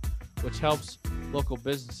Fund, which helps local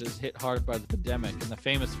businesses hit hard by the pandemic. And the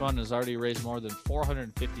Famous Fund has already raised more than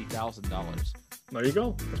 $450,000. There you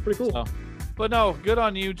go. That's pretty cool. But no, good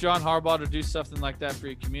on you, John Harbaugh, to do something like that for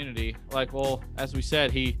your community. As we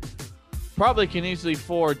said, he probably can easily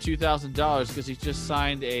afford $2,000 because he just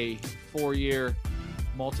signed a 4-year,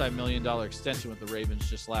 multi-million-dollar extension with the Ravens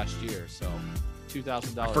just last year. So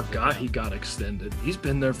 $2,000. I forgot he got extended. He's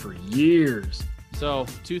been there for years. So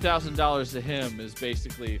 $2,000 to him is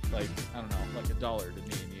basically $1 to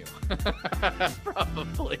me and you.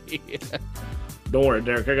 Probably. Don't worry,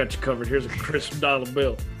 Derek. I got you covered. Here's a crisp dollar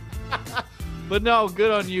bill. But no,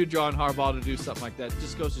 good on you, John Harbaugh, to do something like that.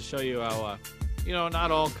 Just goes to show you how,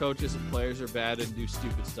 not all coaches and players are bad and do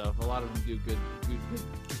stupid stuff. A lot of them do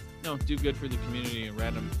do good for the community and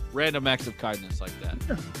random acts of kindness like that.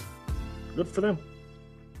 Yeah. Good for them.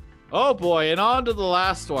 Oh boy, and on to the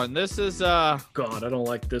last one. This is God, I don't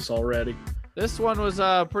like this already. This one was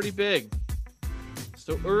pretty big.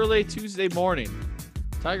 So early Tuesday morning,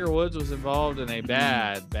 Tiger Woods was involved in a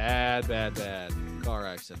bad car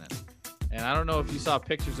accident. And I don't know if you saw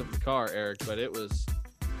pictures of the car, Eric, but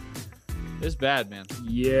it's bad, man.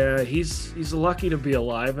 Yeah, he's lucky to be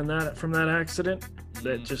alive from that accident.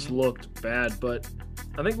 That just looked bad, but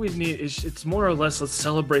I think it's more or less, let's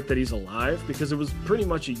celebrate that he's alive, because it was pretty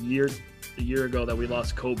much a year ago that we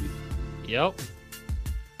lost Kobe. Yep.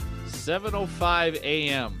 7:05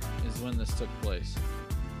 a.m. is when this took place.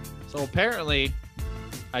 So apparently,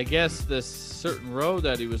 I guess this certain road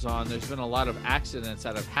that he was on, there's been a lot of accidents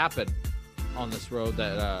that have happened on this road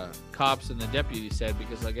that cops and the deputy said,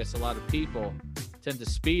 because I guess a lot of people tend to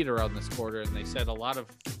speed around this corner, and they said a lot of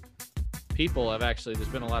people have actually, there's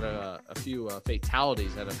been a few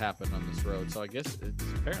fatalities that have happened on this road. So I guess it's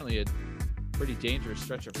apparently a pretty dangerous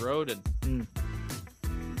stretch of road. And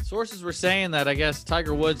sources were saying that I guess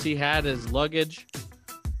Tiger Woods, he had his luggage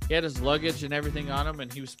and everything on him,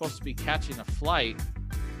 and he was supposed to be catching a flight,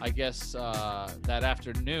 I guess, that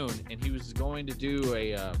afternoon, and he was going to do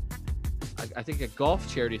I think a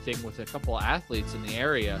golf charity thing with a couple of athletes in the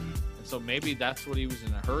area. And so maybe that's what he was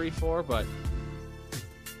in a hurry for, but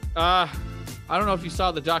I don't know if you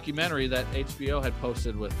saw the documentary that HBO had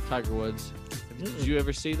posted with Tiger Woods. Did you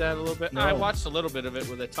ever see that a little bit? No. I watched a little bit of it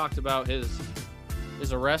where they talked about his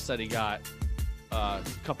arrest that he got a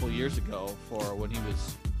couple of years ago for when he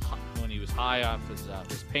was high off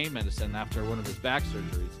his pain medicine after one of his back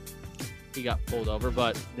surgeries. He got pulled over,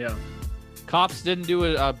 but yeah, cops didn't do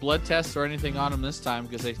a blood test or anything on him this time,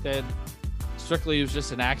 because they said strictly it was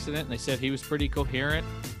just an accident, and they said he was pretty coherent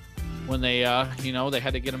when they they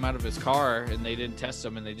had to get him out of his car, and they didn't test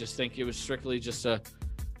him, and they just think it was strictly just a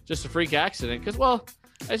freak accident. Because, well,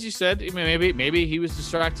 as you said, I mean, maybe he was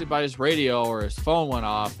distracted by his radio, or his phone went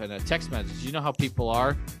off, and a text message. You know how people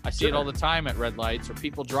are. I see it all the time at red lights, or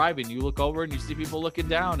people driving. You look over and you see people looking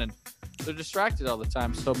down, and they're distracted all the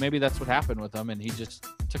time. So maybe that's what happened with him, and he just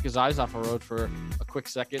took his eyes off the road for a quick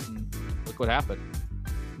second, and look what happened.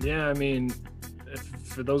 Yeah, I mean,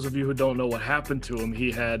 for those of you who don't know what happened to him,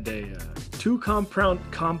 he had two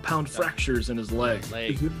compound fractures in his leg.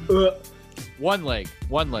 One leg,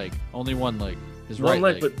 only one leg. His one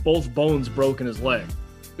right leg, but both bones broke in his leg.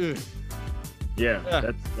 Ugh. Yeah,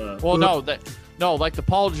 that's no, like the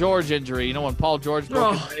Paul George injury. You know, when Paul George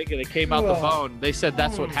broke his leg and it came out the bone, they said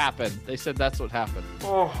that's what happened.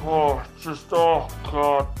 Oh,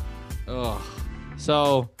 God. Oh,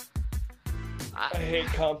 so I hate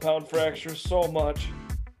compound fractures so much.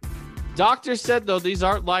 Doctors said, though, these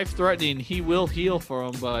aren't life-threatening. He will heal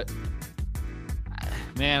from them, but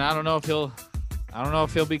man, I don't know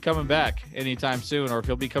if he'll be coming back anytime soon, or if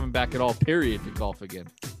he'll be coming back at all, period, to golf again.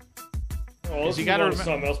 Oh, let's move on to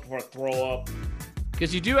something else before I throw up.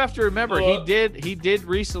 Because you do have to remember, he did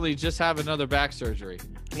recently just have another back surgery.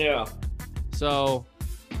 Yeah. So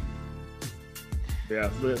yeah,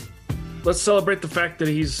 let's celebrate the fact that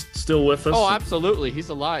he's still with us. Oh, absolutely. He's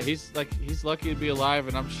alive. He's lucky to be alive,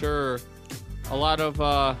 and I'm sure a lot of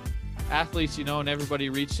athletes, and everybody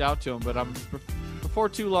reached out to him. But before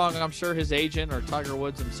too long, I'm sure his agent or Tiger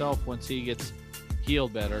Woods himself, once he gets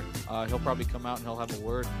healed better, he'll probably come out and he'll have a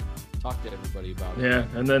word and talk to everybody about it. Yeah,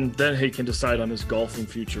 and then he can decide on his golfing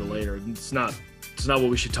future later. It's not what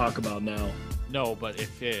we should talk about now. No, but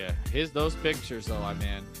those pictures though,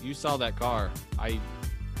 man, you saw that car.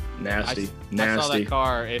 Nasty. I saw that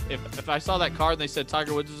car. If I saw that car and they said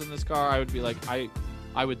Tiger Woods was in this car, I would be like,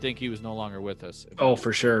 I would think he was no longer with us. Oh,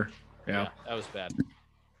 for sure. Yeah, that was bad.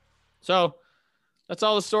 So that's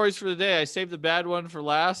all the stories for the day. I saved the bad one for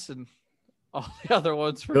last, and all the other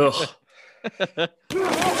ones for.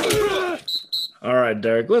 All right,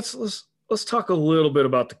 Derek. Let's talk a little bit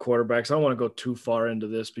about the quarterbacks. I don't want to go too far into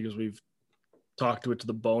this because we've talked to it to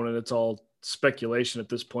the bone, and it's all speculation at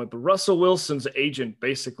this point. But Russell Wilson's agent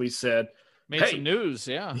basically said, made some news.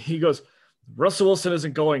 Yeah, he goes, Russell Wilson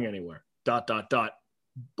isn't going anywhere. ...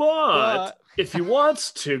 But if he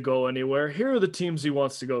wants to go anywhere, here are the teams he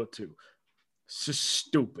wants to go to. It's just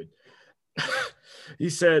stupid. He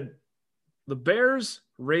said the Bears,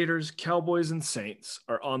 Raiders, Cowboys, and Saints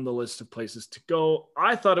are on the list of places to go.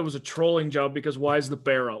 I thought it was a trolling job because why are the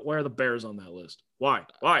Bears on that list? Why?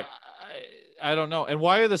 I don't know. And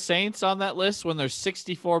why are the Saints on that list when there's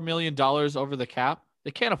 $64 million over the cap?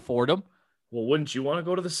 They can't afford them. Well, wouldn't you want to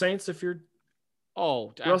go to the Saints if you're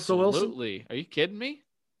Russell Wilson? Absolutely. Are you kidding me?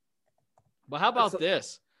 But how about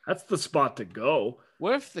this? That's the spot to go.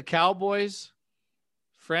 What if the Cowboys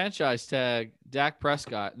franchise tag Dak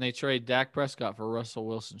Prescott and they trade Dak Prescott for Russell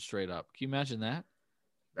Wilson straight up? Can you imagine that?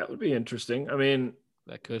 That would be interesting. I mean,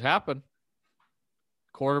 that could happen.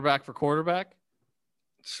 Quarterback for quarterback.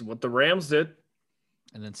 It's what the Rams did.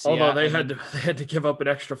 And then Seattle, although they had to give up an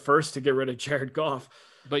extra first to get rid of Jared Goff.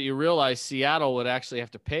 But you realize Seattle would actually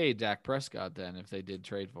have to pay Dak Prescott then if they did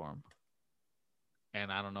trade for him.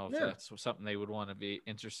 And I don't know if that's something they would want to be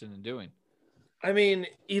interested in doing. I mean,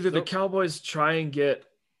 either the Cowboys try and get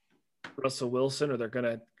Russell Wilson or they're going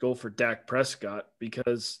to go for Dak Prescott,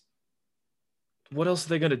 because what else are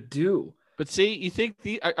they going to do? But see, you think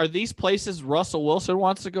are these places Russell Wilson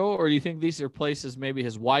wants to go, or do you think these are places maybe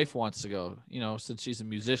his wife wants to go, since she's a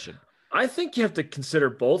musician? I think you have to consider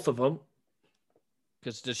both of them.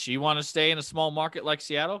 Because does she want to stay in a small market like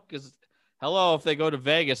Seattle? Because, if they go to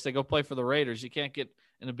Vegas, they go play for the Raiders. You can't get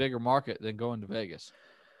in a bigger market than going to Vegas.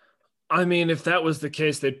 I mean, if that was the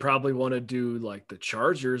case, they'd probably want to do like the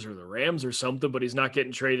Chargers or the Rams or something, but he's not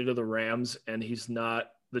getting traded to the Rams, and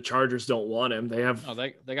the Chargers don't want him. They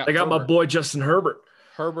got my boy Justin Herbert.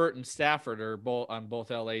 Herbert and Stafford are both on both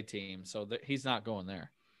LA teams, so he's not going there.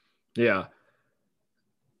 Yeah.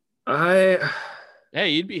 Hey,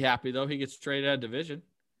 you'd be happy though. He gets traded out of division.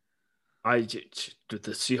 The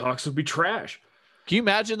Seahawks would be trash. Can you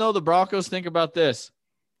imagine though? The Broncos, think about this.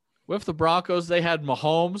 What if the Broncos, they had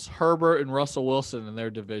Mahomes, Herbert, and Russell Wilson in their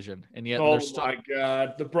division, and yet they're stuck. Oh my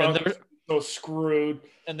God, the Broncos are so screwed.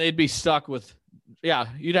 And they'd be stuck with,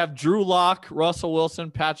 you'd have Drew Lock, Russell Wilson,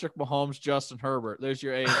 Patrick Mahomes, Justin Herbert. There's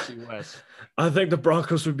your AFC West. I think the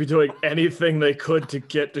Broncos would be doing anything they could to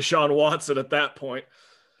get Deshaun Watson at that point.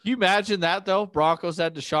 Can you imagine that though? Broncos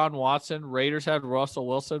had Deshaun Watson, Raiders had Russell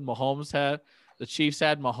Wilson, the Chiefs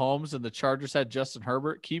had Mahomes, and the Chargers had Justin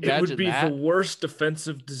Herbert. Can you imagine that? It would be the worst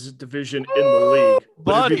defensive division in the league.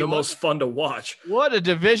 But it'd be the most fun to watch. What a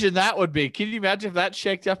division that would be. Can you imagine if that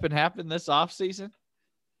shaked up and happened this offseason?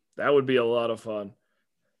 That would be a lot of fun.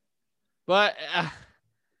 But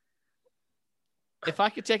if I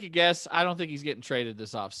could take a guess, I don't think he's getting traded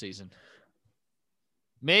this offseason.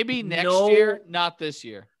 Maybe next year, not this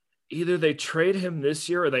year. Either they trade him this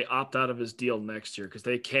year or they opt out of his deal next year, because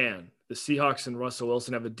they can. The Seahawks and Russell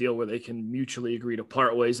Wilson have a deal where they can mutually agree to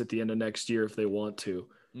part ways at the end of next year if they want to.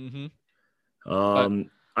 Mm-hmm.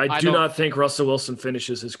 I do not think Russell Wilson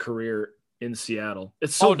finishes his career in Seattle.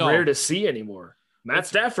 It's so rare to see anymore. Matt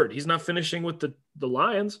Stafford, he's not finishing with the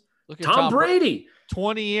Lions. Look at Tom Brady.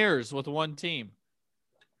 20 years with one team.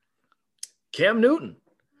 Cam Newton.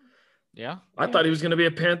 Yeah. I thought he was going to be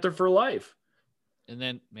a Panther for life. And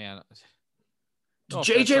then, man.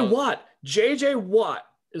 J.J. Watt. J.J. Watt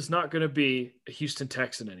is not going to be a Houston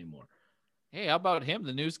Texan anymore. Hey, how about him?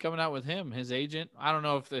 The news coming out with him, his agent. I don't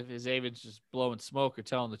know if his agent's just blowing smoke or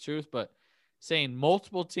telling the truth, but saying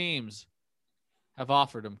multiple teams have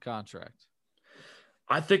offered him contract.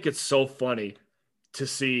 I think it's so funny to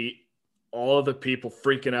see all of the people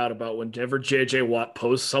freaking out about whenever J.J. Watt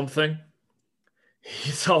posts something.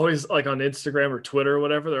 He's always like on Instagram or Twitter or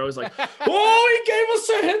whatever. They're always like, oh, he gave us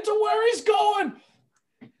a hint of where he's going.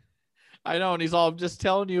 I know. And he's all, I'm just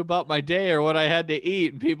telling you about my day or what I had to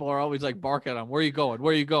eat. And people are always like barking on, where are you going?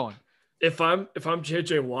 Where are you going? If I'm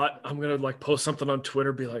JJ Watt, I'm going to like post something on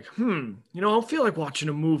Twitter, be like, I don't feel like watching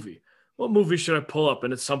a movie. What movie should I pull up?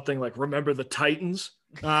 And it's something like Remember the Titans.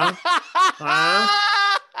 I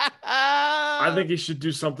think he should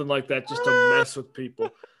do something like that just to mess with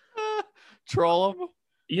people. Troll him.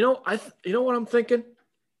 You know what I'm thinking?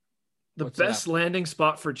 What's best landing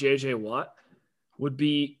spot for JJ Watt would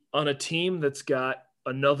be on a team that's got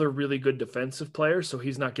another really good defensive player, so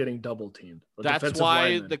he's not getting double teamed. That's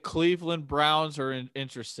why the Cleveland Browns are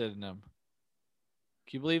interested in him.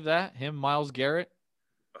 Can you believe that? Him, Myles Garrett?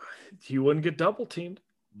 He wouldn't get double teamed.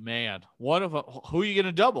 Man, one of them. Who are you going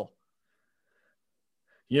to double?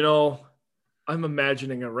 I'm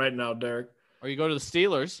imagining it right now, Derek. Or you go to the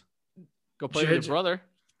Steelers. Go play with your brother.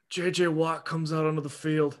 JJ Watt comes out onto the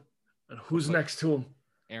field, and who's next to him?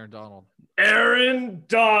 Aaron Donald. Aaron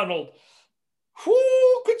Donald.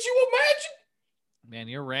 Who could you imagine? Man,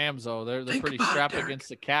 your Rams, though, they're pretty strapped against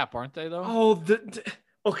the cap, aren't they, though? Oh,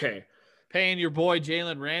 okay. Paying your boy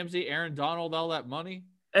Jalen Ramsey, Aaron Donald, all that money.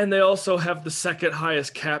 And they also have the second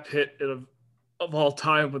highest cap hit of all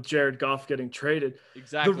time with Jared Goff getting traded.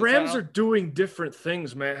 Exactly. The Rams are doing different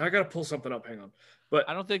things, man. I got to pull something up. Hang on. But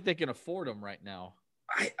I don't think they can afford them right now.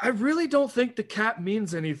 I really don't think the cap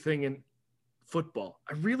means anything football.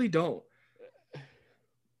 I really don't.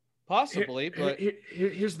 Possibly, but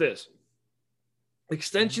here's this.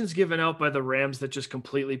 Extensions given out by the Rams that just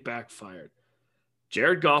completely backfired.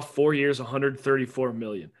 Jared Goff, 4 years, $134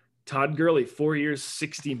 million. Todd Gurley, 4 years,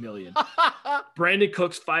 $60 million. Brandon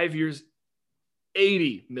Cooks, 5 years,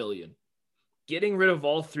 $80 million. Getting rid of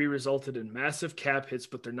all three resulted in massive cap hits,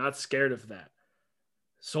 but they're not scared of that.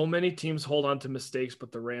 So many teams hold on to mistakes,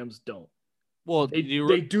 but the Rams don't. Well, they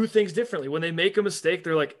do things differently. When they make a mistake,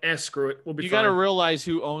 they're like, screw it. We'll be fine. You got to realize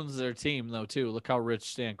who owns their team, though, too. Look how rich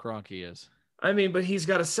Stan Kroenke is. I mean, but he's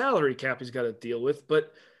got a salary cap he's got to deal with.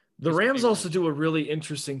 But the Rams also do a really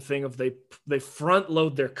interesting thing of they front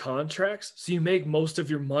load their contracts. So you make most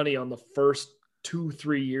of your money on the first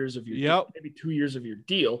 2-3 years of your deal, maybe 2 years of your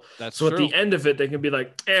deal. That's so true. At the end of it, they can be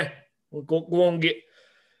like, we'll go and get.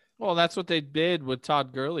 Well, that's what they did with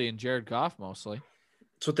Todd Gurley and Jared Goff mostly.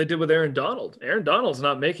 That's what they did with Aaron Donald. Aaron Donald's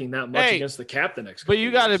not making that much against the cap the next couple But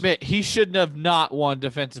you got to admit, he shouldn't have not won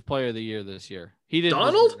Defensive Player of the Year this year. He didn't.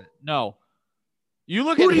 Donald? No. You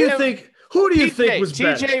look Who at do you think? Who do you think was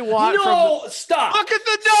better? TJ Watt. No, stop. Look at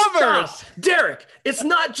the numbers. Stop. Derek, it's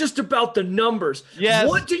not just about the numbers. Yes.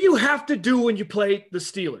 What do you have to do when you play the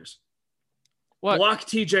Steelers? What? Block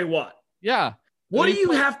TJ Watt. Yeah. What do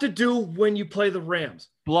you have to do when you play the Rams?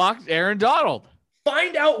 Block Aaron Donald.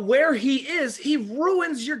 Find out where he is. He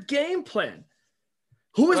ruins your game plan.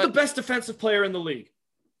 Who is the best defensive player in the league?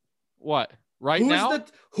 What? Now?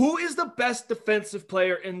 Who is the best defensive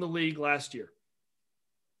player in the league last year?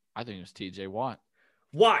 I think it was TJ Watt.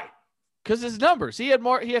 Why? Because his numbers. He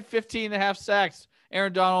had 15 and a half sacks.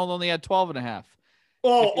 Aaron Donald only had 12 and a half.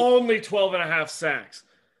 Oh, only 12 and a half sacks.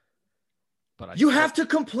 But you have to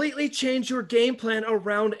completely change your game plan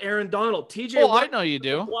around Aaron Donald. TJ Watt, I know you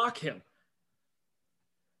do. Block him.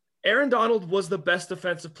 Aaron Donald was the best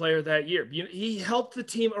defensive player that year. He helped the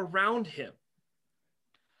team around him.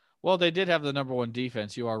 Well, they did have the number one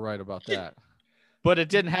defense. You are right about that. But it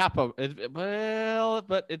didn't happen. It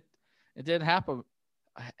didn't happen.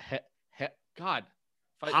 God.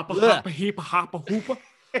 Hoppa, heepa, hoppa, hoopa.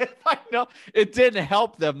 I know. It didn't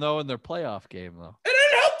help them, though, in their playoff game, though. It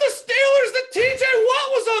didn't help the Steelers that TJ Watt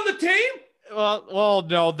was on the team. Well,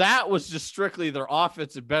 no, that was just strictly their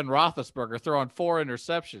offense and Ben Roethlisberger throwing 4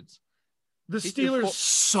 interceptions. The Steelers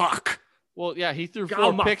suck. Well, yeah, he threw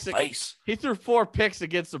 4 picks. He threw 4 picks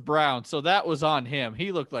against the Browns, so that was on him.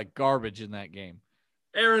 He looked like garbage in that game.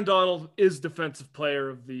 Aaron Donald is Defensive Player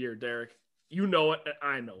of the Year, Derek. You know it.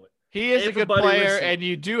 I know it. He is a good player, and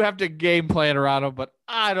you do have to game plan around him, but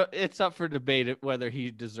it's up for debate whether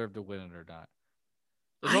he deserved to win it or not.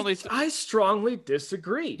 I strongly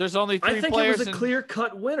disagree. There's only 3 players. I think it was a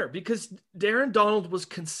clear-cut winner because Aaron Donald was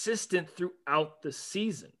consistent throughout the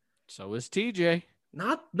season. So is TJ.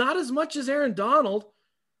 Not as much as Aaron Donald.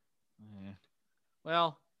 Yeah.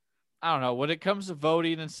 Well, I don't know. When it comes to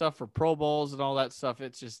voting and stuff for Pro Bowls and all that stuff,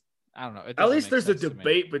 it's just, I don't know. At least there's a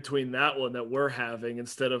debate between that one that we're having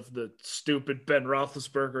instead of the stupid Ben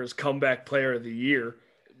Roethlisberger as comeback player of the year.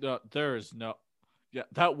 No, there is no. Yeah,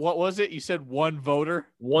 what was it? You said one voter?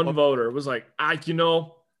 One voter. It was like, do you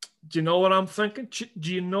know what I'm thinking?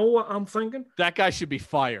 Do you know what I'm thinking? That guy should be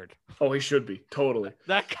fired. Oh, he should be. Totally.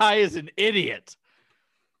 That guy is an idiot.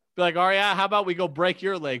 Be like, Aria, how about we go break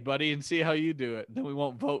your leg, buddy, and see how you do it? Then we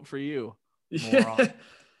won't vote for you. Yeah.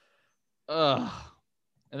 Ugh.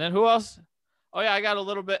 And then who else? Oh, yeah, I got a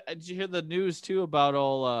little bit. Did you hear the news, too, about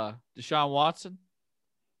old Deshaun Watson?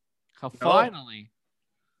 How finally,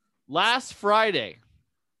 last Friday,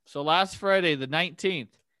 the 19th,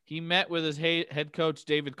 he met with his head coach,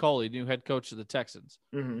 David Culley, new head coach of the Texans.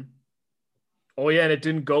 Mm-hmm. Oh, yeah, and it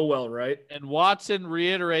didn't go well, right? And Watson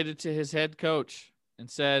reiterated to his head coach and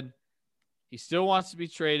said he still wants to be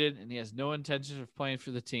traded and he has no intention of playing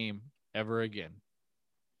for the team ever again.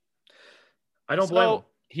 I don't blame him.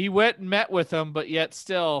 He went and met with him, but yet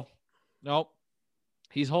still, nope.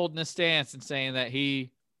 He's holding a stance and saying that he's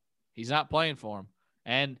not playing for him.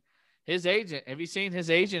 And his agent, have you seen his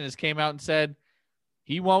agent has came out and said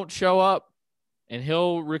he won't show up and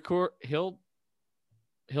he'll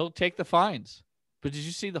take the fines. But did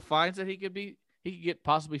you see the fines that he could get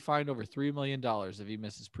possibly fined over $3 million if he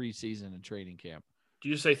misses preseason and training camp? Did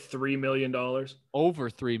you say $3 million? Over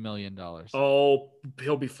 $3 million. Oh,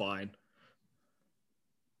 he'll be fine.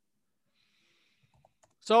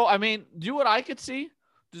 So, I mean, do what I could see.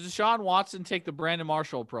 Does Deshaun Watson take the Brandon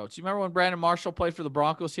Marshall approach? You remember when Brandon Marshall played for the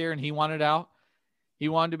Broncos here and he wanted out? He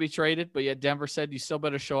wanted to be traded, but yet Denver said you still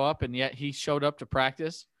better show up, and yet he showed up to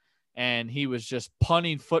practice, and he was just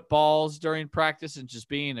punting footballs during practice and just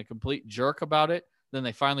being a complete jerk about it. Then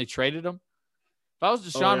they finally traded him. If I was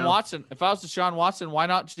Deshaun Watson, why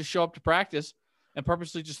not just show up to practice, and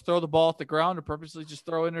purposely just throw the ball at the ground or purposely just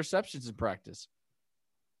throw interceptions in practice.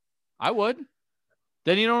 I would.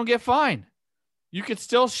 Then you don't get fined. You could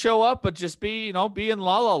still show up, but just be in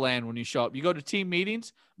la la land when you show up. You go to team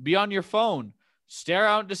meetings, be on your phone, stare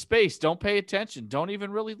out into space, don't pay attention, don't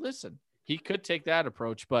even really listen. He could take that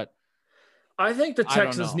approach, but I think the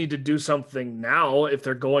Texans need to do something now if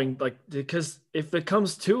they're going because if it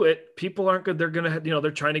comes to it, people aren't good. They're going to,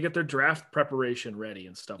 they're trying to get their draft preparation ready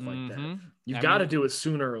and stuff like that. You've got to do it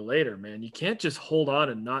sooner or later, man. You can't just hold on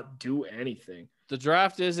and not do anything. The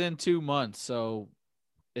draft is in 2 months, so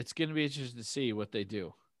it's going to be interesting to see what they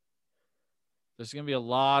do. There's going to be a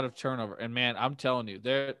lot of turnover. And, man, I'm telling you,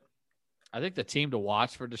 I think the team to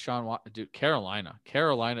watch for Deshaun Watson, dude, Carolina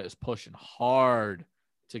is pushing hard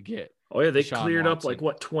to get. Oh, yeah, they cleared Watson.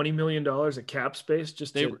 up $20 million of cap space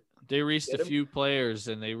just they released a few players,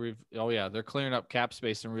 and they're clearing up cap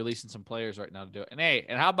space and releasing some players right now to do it.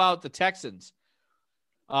 And how about the Texans?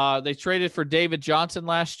 They traded for David Johnson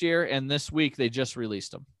last year, and this week they just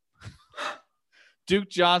released him. Duke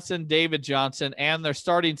Johnson, David Johnson, and their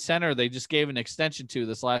starting center they just gave an extension to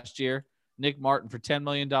this last year, Nick Martin, for $10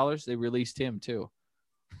 million. They released him too.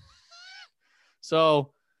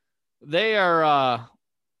 So they are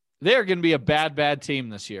going to be a bad team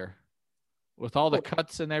this year with all the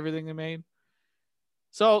cuts and everything they made.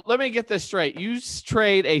 So let me get this straight. You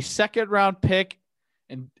trade a second-round pick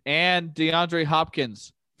and DeAndre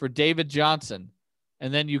Hopkins for David Johnson,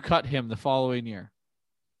 and then you cut him the following year.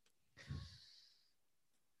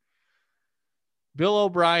 Bill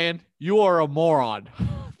O'Brien, you are a moron.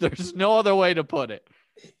 There's no other way to put it.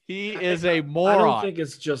 He is a moron. I don't think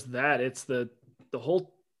it's just that. It's the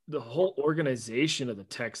whole organization of the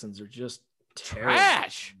Texans are just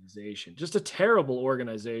trash. Just a terrible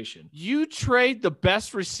organization. You trade the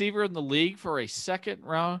best receiver in the league for a second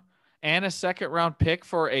round pick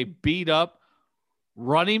for a beat up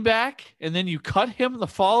running back, and then you cut him the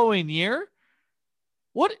following year?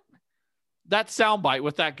 What? That soundbite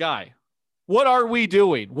with that guy. What are we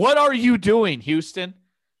doing? What are you doing, Houston?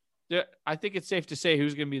 I think it's safe to say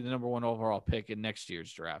who's going to be the number 1 overall pick in next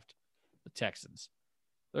year's draft. The Texans.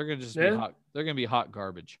 They're going to just be hot. They're going to be hot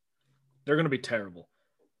garbage. They're going to be terrible.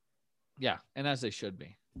 Yeah, and as they should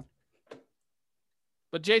be.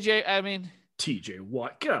 But JJ, I mean, TJ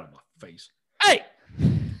Watt, get out of my face. Hey.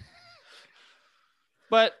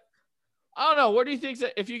 But I don't know. Where do you think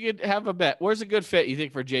that if you could have a bet, where's a good fit you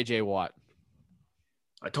think for JJ Watt?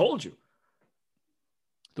 I told you.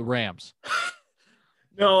 The Rams.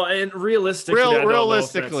 No, and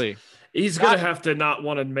realistically, he's going to have to not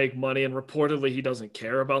want to make money, and reportedly he doesn't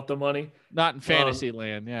care about the money. Not in fantasy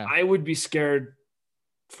land, yeah. I would be scared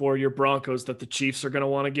for your Broncos that the Chiefs are going to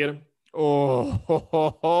want to get him.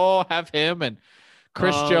 Oh, have him and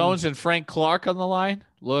Chris Jones and Frank Clark on the line?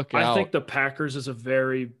 Look out. I think the Packers is a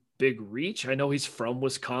very big reach. I know he's from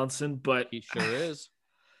Wisconsin, but he sure is.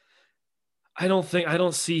 I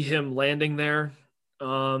don't see him landing there.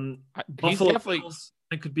 Buffalo Bills,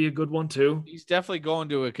 it could be a good one too. He's definitely going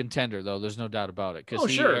to a contender, though. There's no doubt about it. Because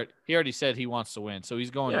he already said he wants to win, so he's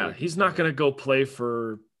going. Yeah, he's not going to go play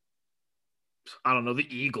for, I don't know, the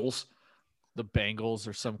Eagles, the Bengals,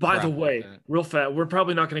 or some. By the way, real fast, we're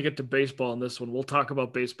probably not going to get to baseball in this one. We'll talk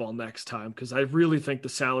about baseball next time because I really think the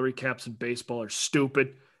salary caps in baseball are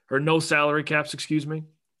stupid, or no salary caps. Excuse me.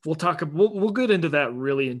 We'll talk. We'll get into that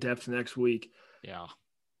really in depth next week. Yeah.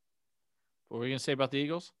 What were we going to say about the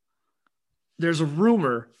Eagles? There's a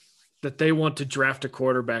rumor that they want to draft a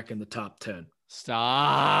quarterback in the top 10.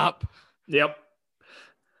 Stop. Yep.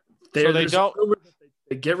 So they don't.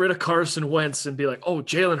 They get rid of Carson Wentz and be like, oh,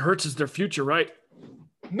 Jalen Hurts is their future, right?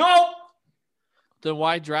 No. Then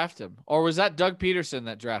why draft him? Or was that Doug Peterson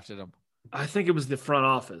that drafted him? I think it was the front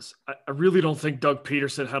office. I really don't think Doug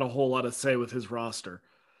Peterson had a whole lot to say with his roster.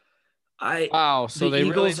 So they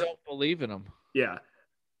Eagles, really don't believe in him. Yeah.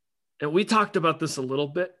 And we talked about this a little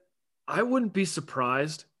bit. I wouldn't be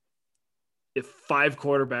surprised if 5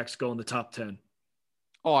 quarterbacks go in the top 10.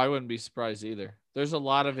 Oh, I wouldn't be surprised either. There's a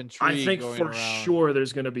lot of intrigue. I think for sure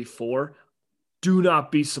there's going to be 4. Do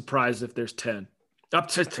not be surprised if there's 10.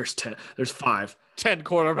 There's 10. There's 5. 10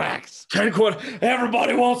 quarterbacks. 10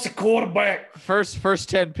 Everybody wants a quarterback. First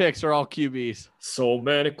 10 picks are all QBs. So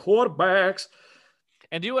many quarterbacks.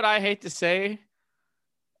 And do what I hate to say.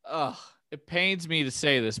 It pains me to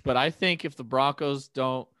say this, but I think if the Broncos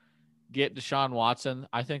don't get Deshaun Watson,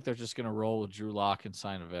 I think they're just going to roll with Drew Lock and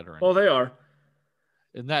sign a veteran. Well, they are.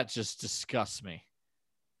 And that just disgusts me.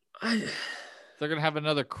 They're going to have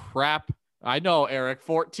another crap. I know, Eric,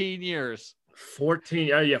 14 years.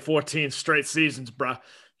 14 straight seasons, bro.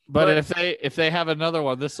 But if they have another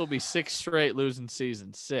one, this will be 6 straight losing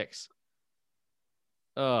seasons. 6.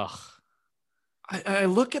 Ugh. I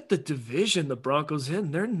look at the division the Broncos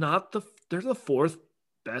in. They're the fourth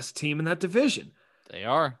best team in that division. They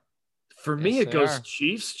are. For me, it goes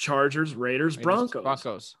Chiefs, Chargers, Raiders,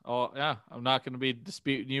 Broncos. Oh, yeah. I'm not going to be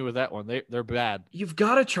disputing you with that one. They're bad. You've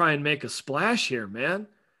got to try and make a splash here, man.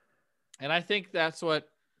 And I think that's what.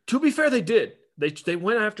 To be fair, they did. They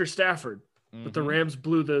went after Stafford, but the Rams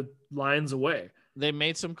blew the Lions away. They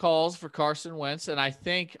made some calls for Carson Wentz, and I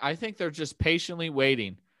think they're just patiently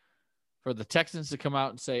waiting for the Texans to come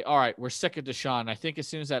out and say, all right, we're sick of Deshaun. I think as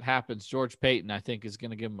soon as that happens, George Paton, I think, is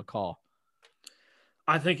going to give him a call.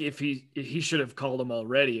 I think if he should have called him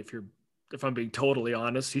already, if I'm being totally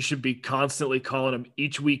honest, he should be constantly calling him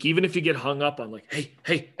each week, even if you get hung up on like,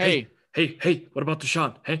 hey, what about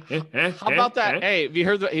Deshaun? How about that? Hey, have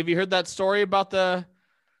you heard that story about the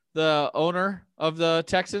owner of the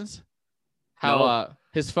Texans? How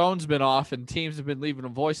his phone's been off and teams have been leaving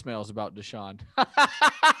him voicemails about Deshaun.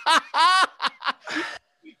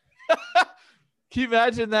 Can you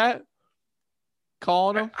imagine that?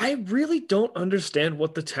 Calling him? I really don't understand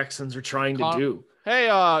what the Texans are trying to do. Hey,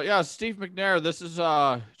 Steve McNair, this is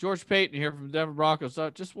George Paton here from Denver Broncos.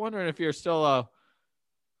 Just wondering if you're still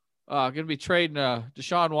going to be trading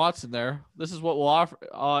Deshaun Watson there. This is what we'll offer.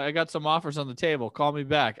 I got some offers on the table. Call me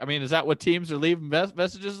back. I mean, is that what teams are leaving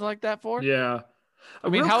messages like that for? Yeah. I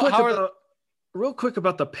mean, real quick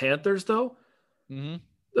about the Panthers, though. Mm-hmm.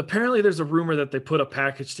 Apparently, there's a rumor that they put a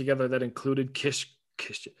package together that included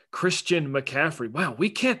Christian McCaffrey. Wow, we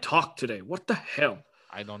can't talk today. What the hell?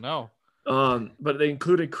 I don't know. But they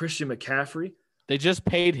included Christian McCaffrey. They just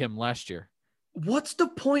paid him last year. What's the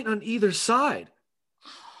point on either side? Oh,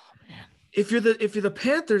 man. If you're the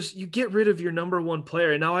Panthers, you get rid of your number one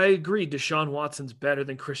player. Now I agree, Deshaun Watson's better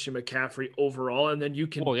than Christian McCaffrey overall, and then you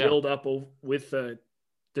can build up with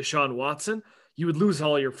Deshaun Watson. You would lose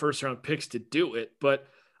all your first round picks to do it, but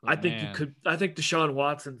I think you could. I think Deshaun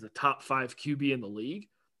Watson's the top 5 QB in the league.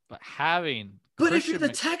 But if you're the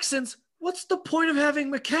Texans, what's the point of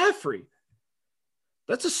having McCaffrey?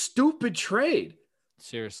 That's a stupid trade.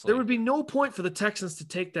 Seriously. There would be no point for the Texans to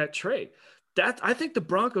take that trade. I think the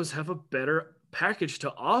Broncos have a better package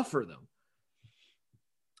to offer them.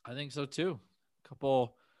 I think so too.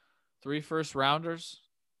 Couple 3 first rounders,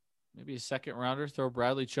 maybe a second rounder, throw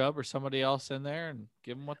Bradley Chubb or somebody else in there and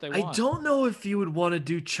give them what they want. I don't know if you would want to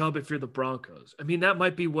do Chubb if you're the Broncos. I mean, that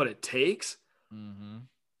might be what it takes. Mm-hmm.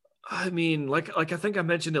 I mean, like I think I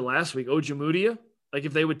mentioned it last week, Ojemudia, like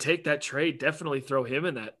if they would take that trade, definitely throw him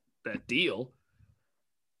in that deal.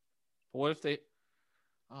 But what if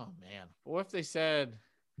they said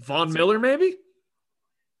Von Miller, maybe?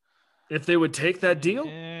 If they would take that deal?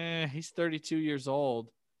 He's 32 years old.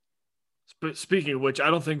 Speaking of which, I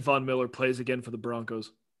don't think Von Miller plays again for the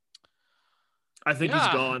Broncos. I think he's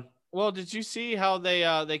gone. Well, did you see how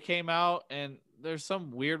they came out and there's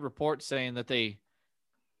some weird report saying that they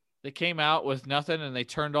came out with nothing and they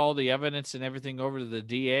turned all the evidence and everything over to the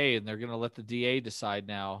DA and they're going to let the DA decide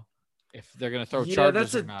now if they're going to throw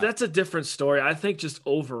charges or not. That's a different story. I think just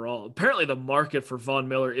overall, apparently the market for Von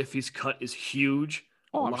Miller, if he's cut, is huge.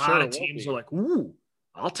 Oh, a lot of teams are like, ooh,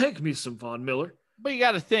 I'll take me some Von Miller. But you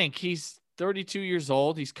got to think, he's 32 years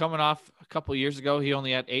old. He's coming off a couple of years ago. He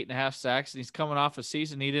only had 8.5 sacks, and he's coming off a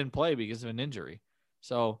season he didn't play because of an injury.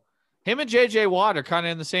 So him and J.J. Watt are kind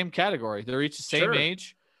of in the same category. They're each the same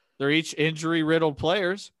age. They're each injury-riddled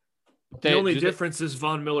players. The only difference is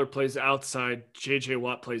Von Miller plays outside. J.J.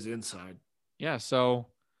 Watt plays inside. Yeah, so,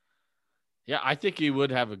 yeah, I think he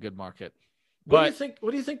would have a good market. What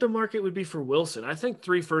do you think the market would be for Wilson? I think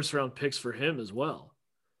 3 first-round picks for him as well.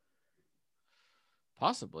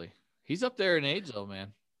 Possibly. He's up there in age, though,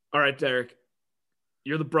 man. All right, Derek.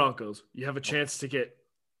 You're the Broncos. You have a chance to get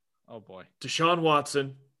Deshaun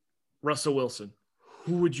Watson, Russell Wilson.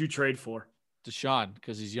 Who would you trade for? Deshaun,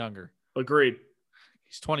 because he's younger. Agreed.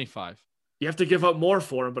 He's 25. You have to give up more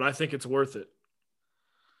for him, but I think it's worth it.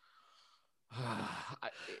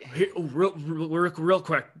 Real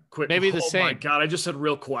quick. Maybe the same. Oh, my God. I just said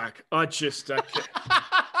real quack. I can't.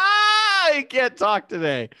 I can't talk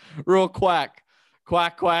today. Real quack.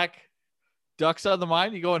 Quack, quack. Ducks on the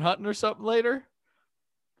mind? You going hunting or something later?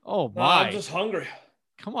 Oh, my. I'm just hungry.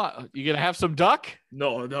 Come on. You going to have some duck?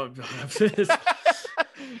 No. You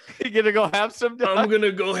going to go have some duck? I'm going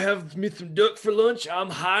to go have me some duck for lunch. I'm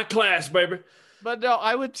high class, baby. But no,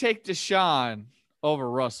 I would take Deshaun over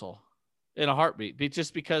Russell in a heartbeat.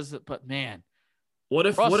 Just because, but man. What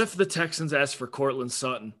if the Texans asked for Courtland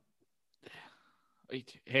Sutton?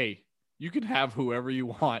 Hey, you can have whoever you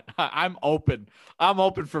want. I'm open. I'm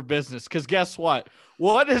open for business. Because guess what?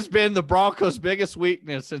 What has been the Broncos' biggest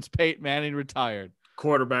weakness since Peyton Manning retired?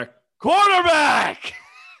 Quarterback. quarterback.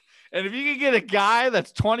 And if you can get a guy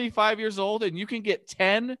that's 25 years old and you can get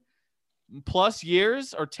 10 plus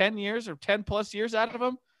years or 10 years or 10 plus years out of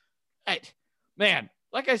him, hey, man,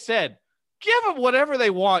 like I said, give them whatever they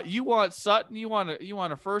want. You want Sutton, you want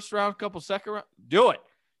a first round, couple second round, do it.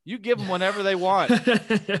 You give them whatever they want.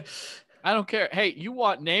 I don't care. Hey, you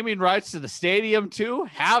want naming rights to the stadium too?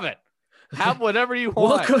 Have it. Have whatever you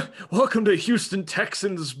want. Welcome to Houston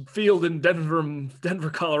Texans field in Denver,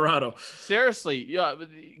 Colorado. Seriously, yeah,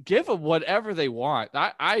 give them whatever they want.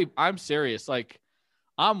 I'm serious. Like,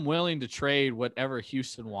 I'm willing to trade whatever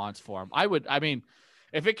Houston wants for him. I mean,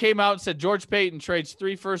 if it came out and said George Paton trades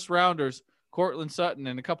 3 first rounders, Cortland Sutton,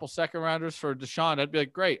 and a couple second rounders for Deshaun, I'd be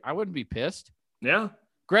like, great. I wouldn't be pissed. Yeah.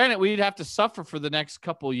 Granted, we'd have to suffer for the next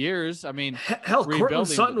couple years. I mean, hell, Cortland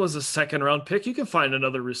Sutton was a second round pick. You can find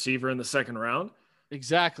another receiver in the second round.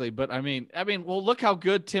 Exactly. But I mean, well, look how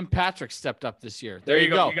good Tim Patrick stepped up this year. There you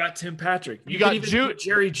go. You got Tim Patrick. You got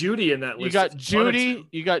Jerry Jeudy in that list.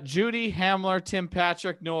 You got Jeudy, Hamler, Tim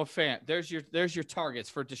Patrick, Noah Fant. There's your targets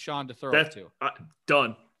for Deshaun to throw it to.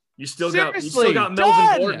 Done. You still got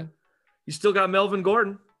Melvin Gordon. You still got Melvin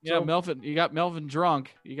Gordon. Yeah, so. Melvin. You got Melvin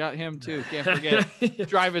Drunk. You got him too. Can't forget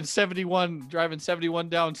driving 71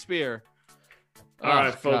 down Spear. All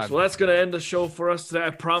right, folks. God. Well, that's going to end the show for us today. I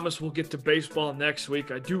promise we'll get to baseball next week.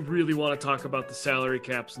 I do really want to talk about the salary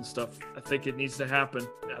caps and stuff. I think it needs to happen.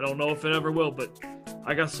 I don't know if it ever will, but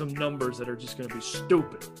I got some numbers that are just going to be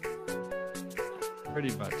stupid.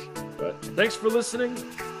 Pretty much. But thanks for listening.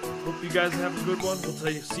 Hope you guys have a good one. We'll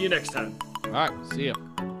see you next time. All right. See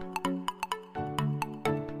you.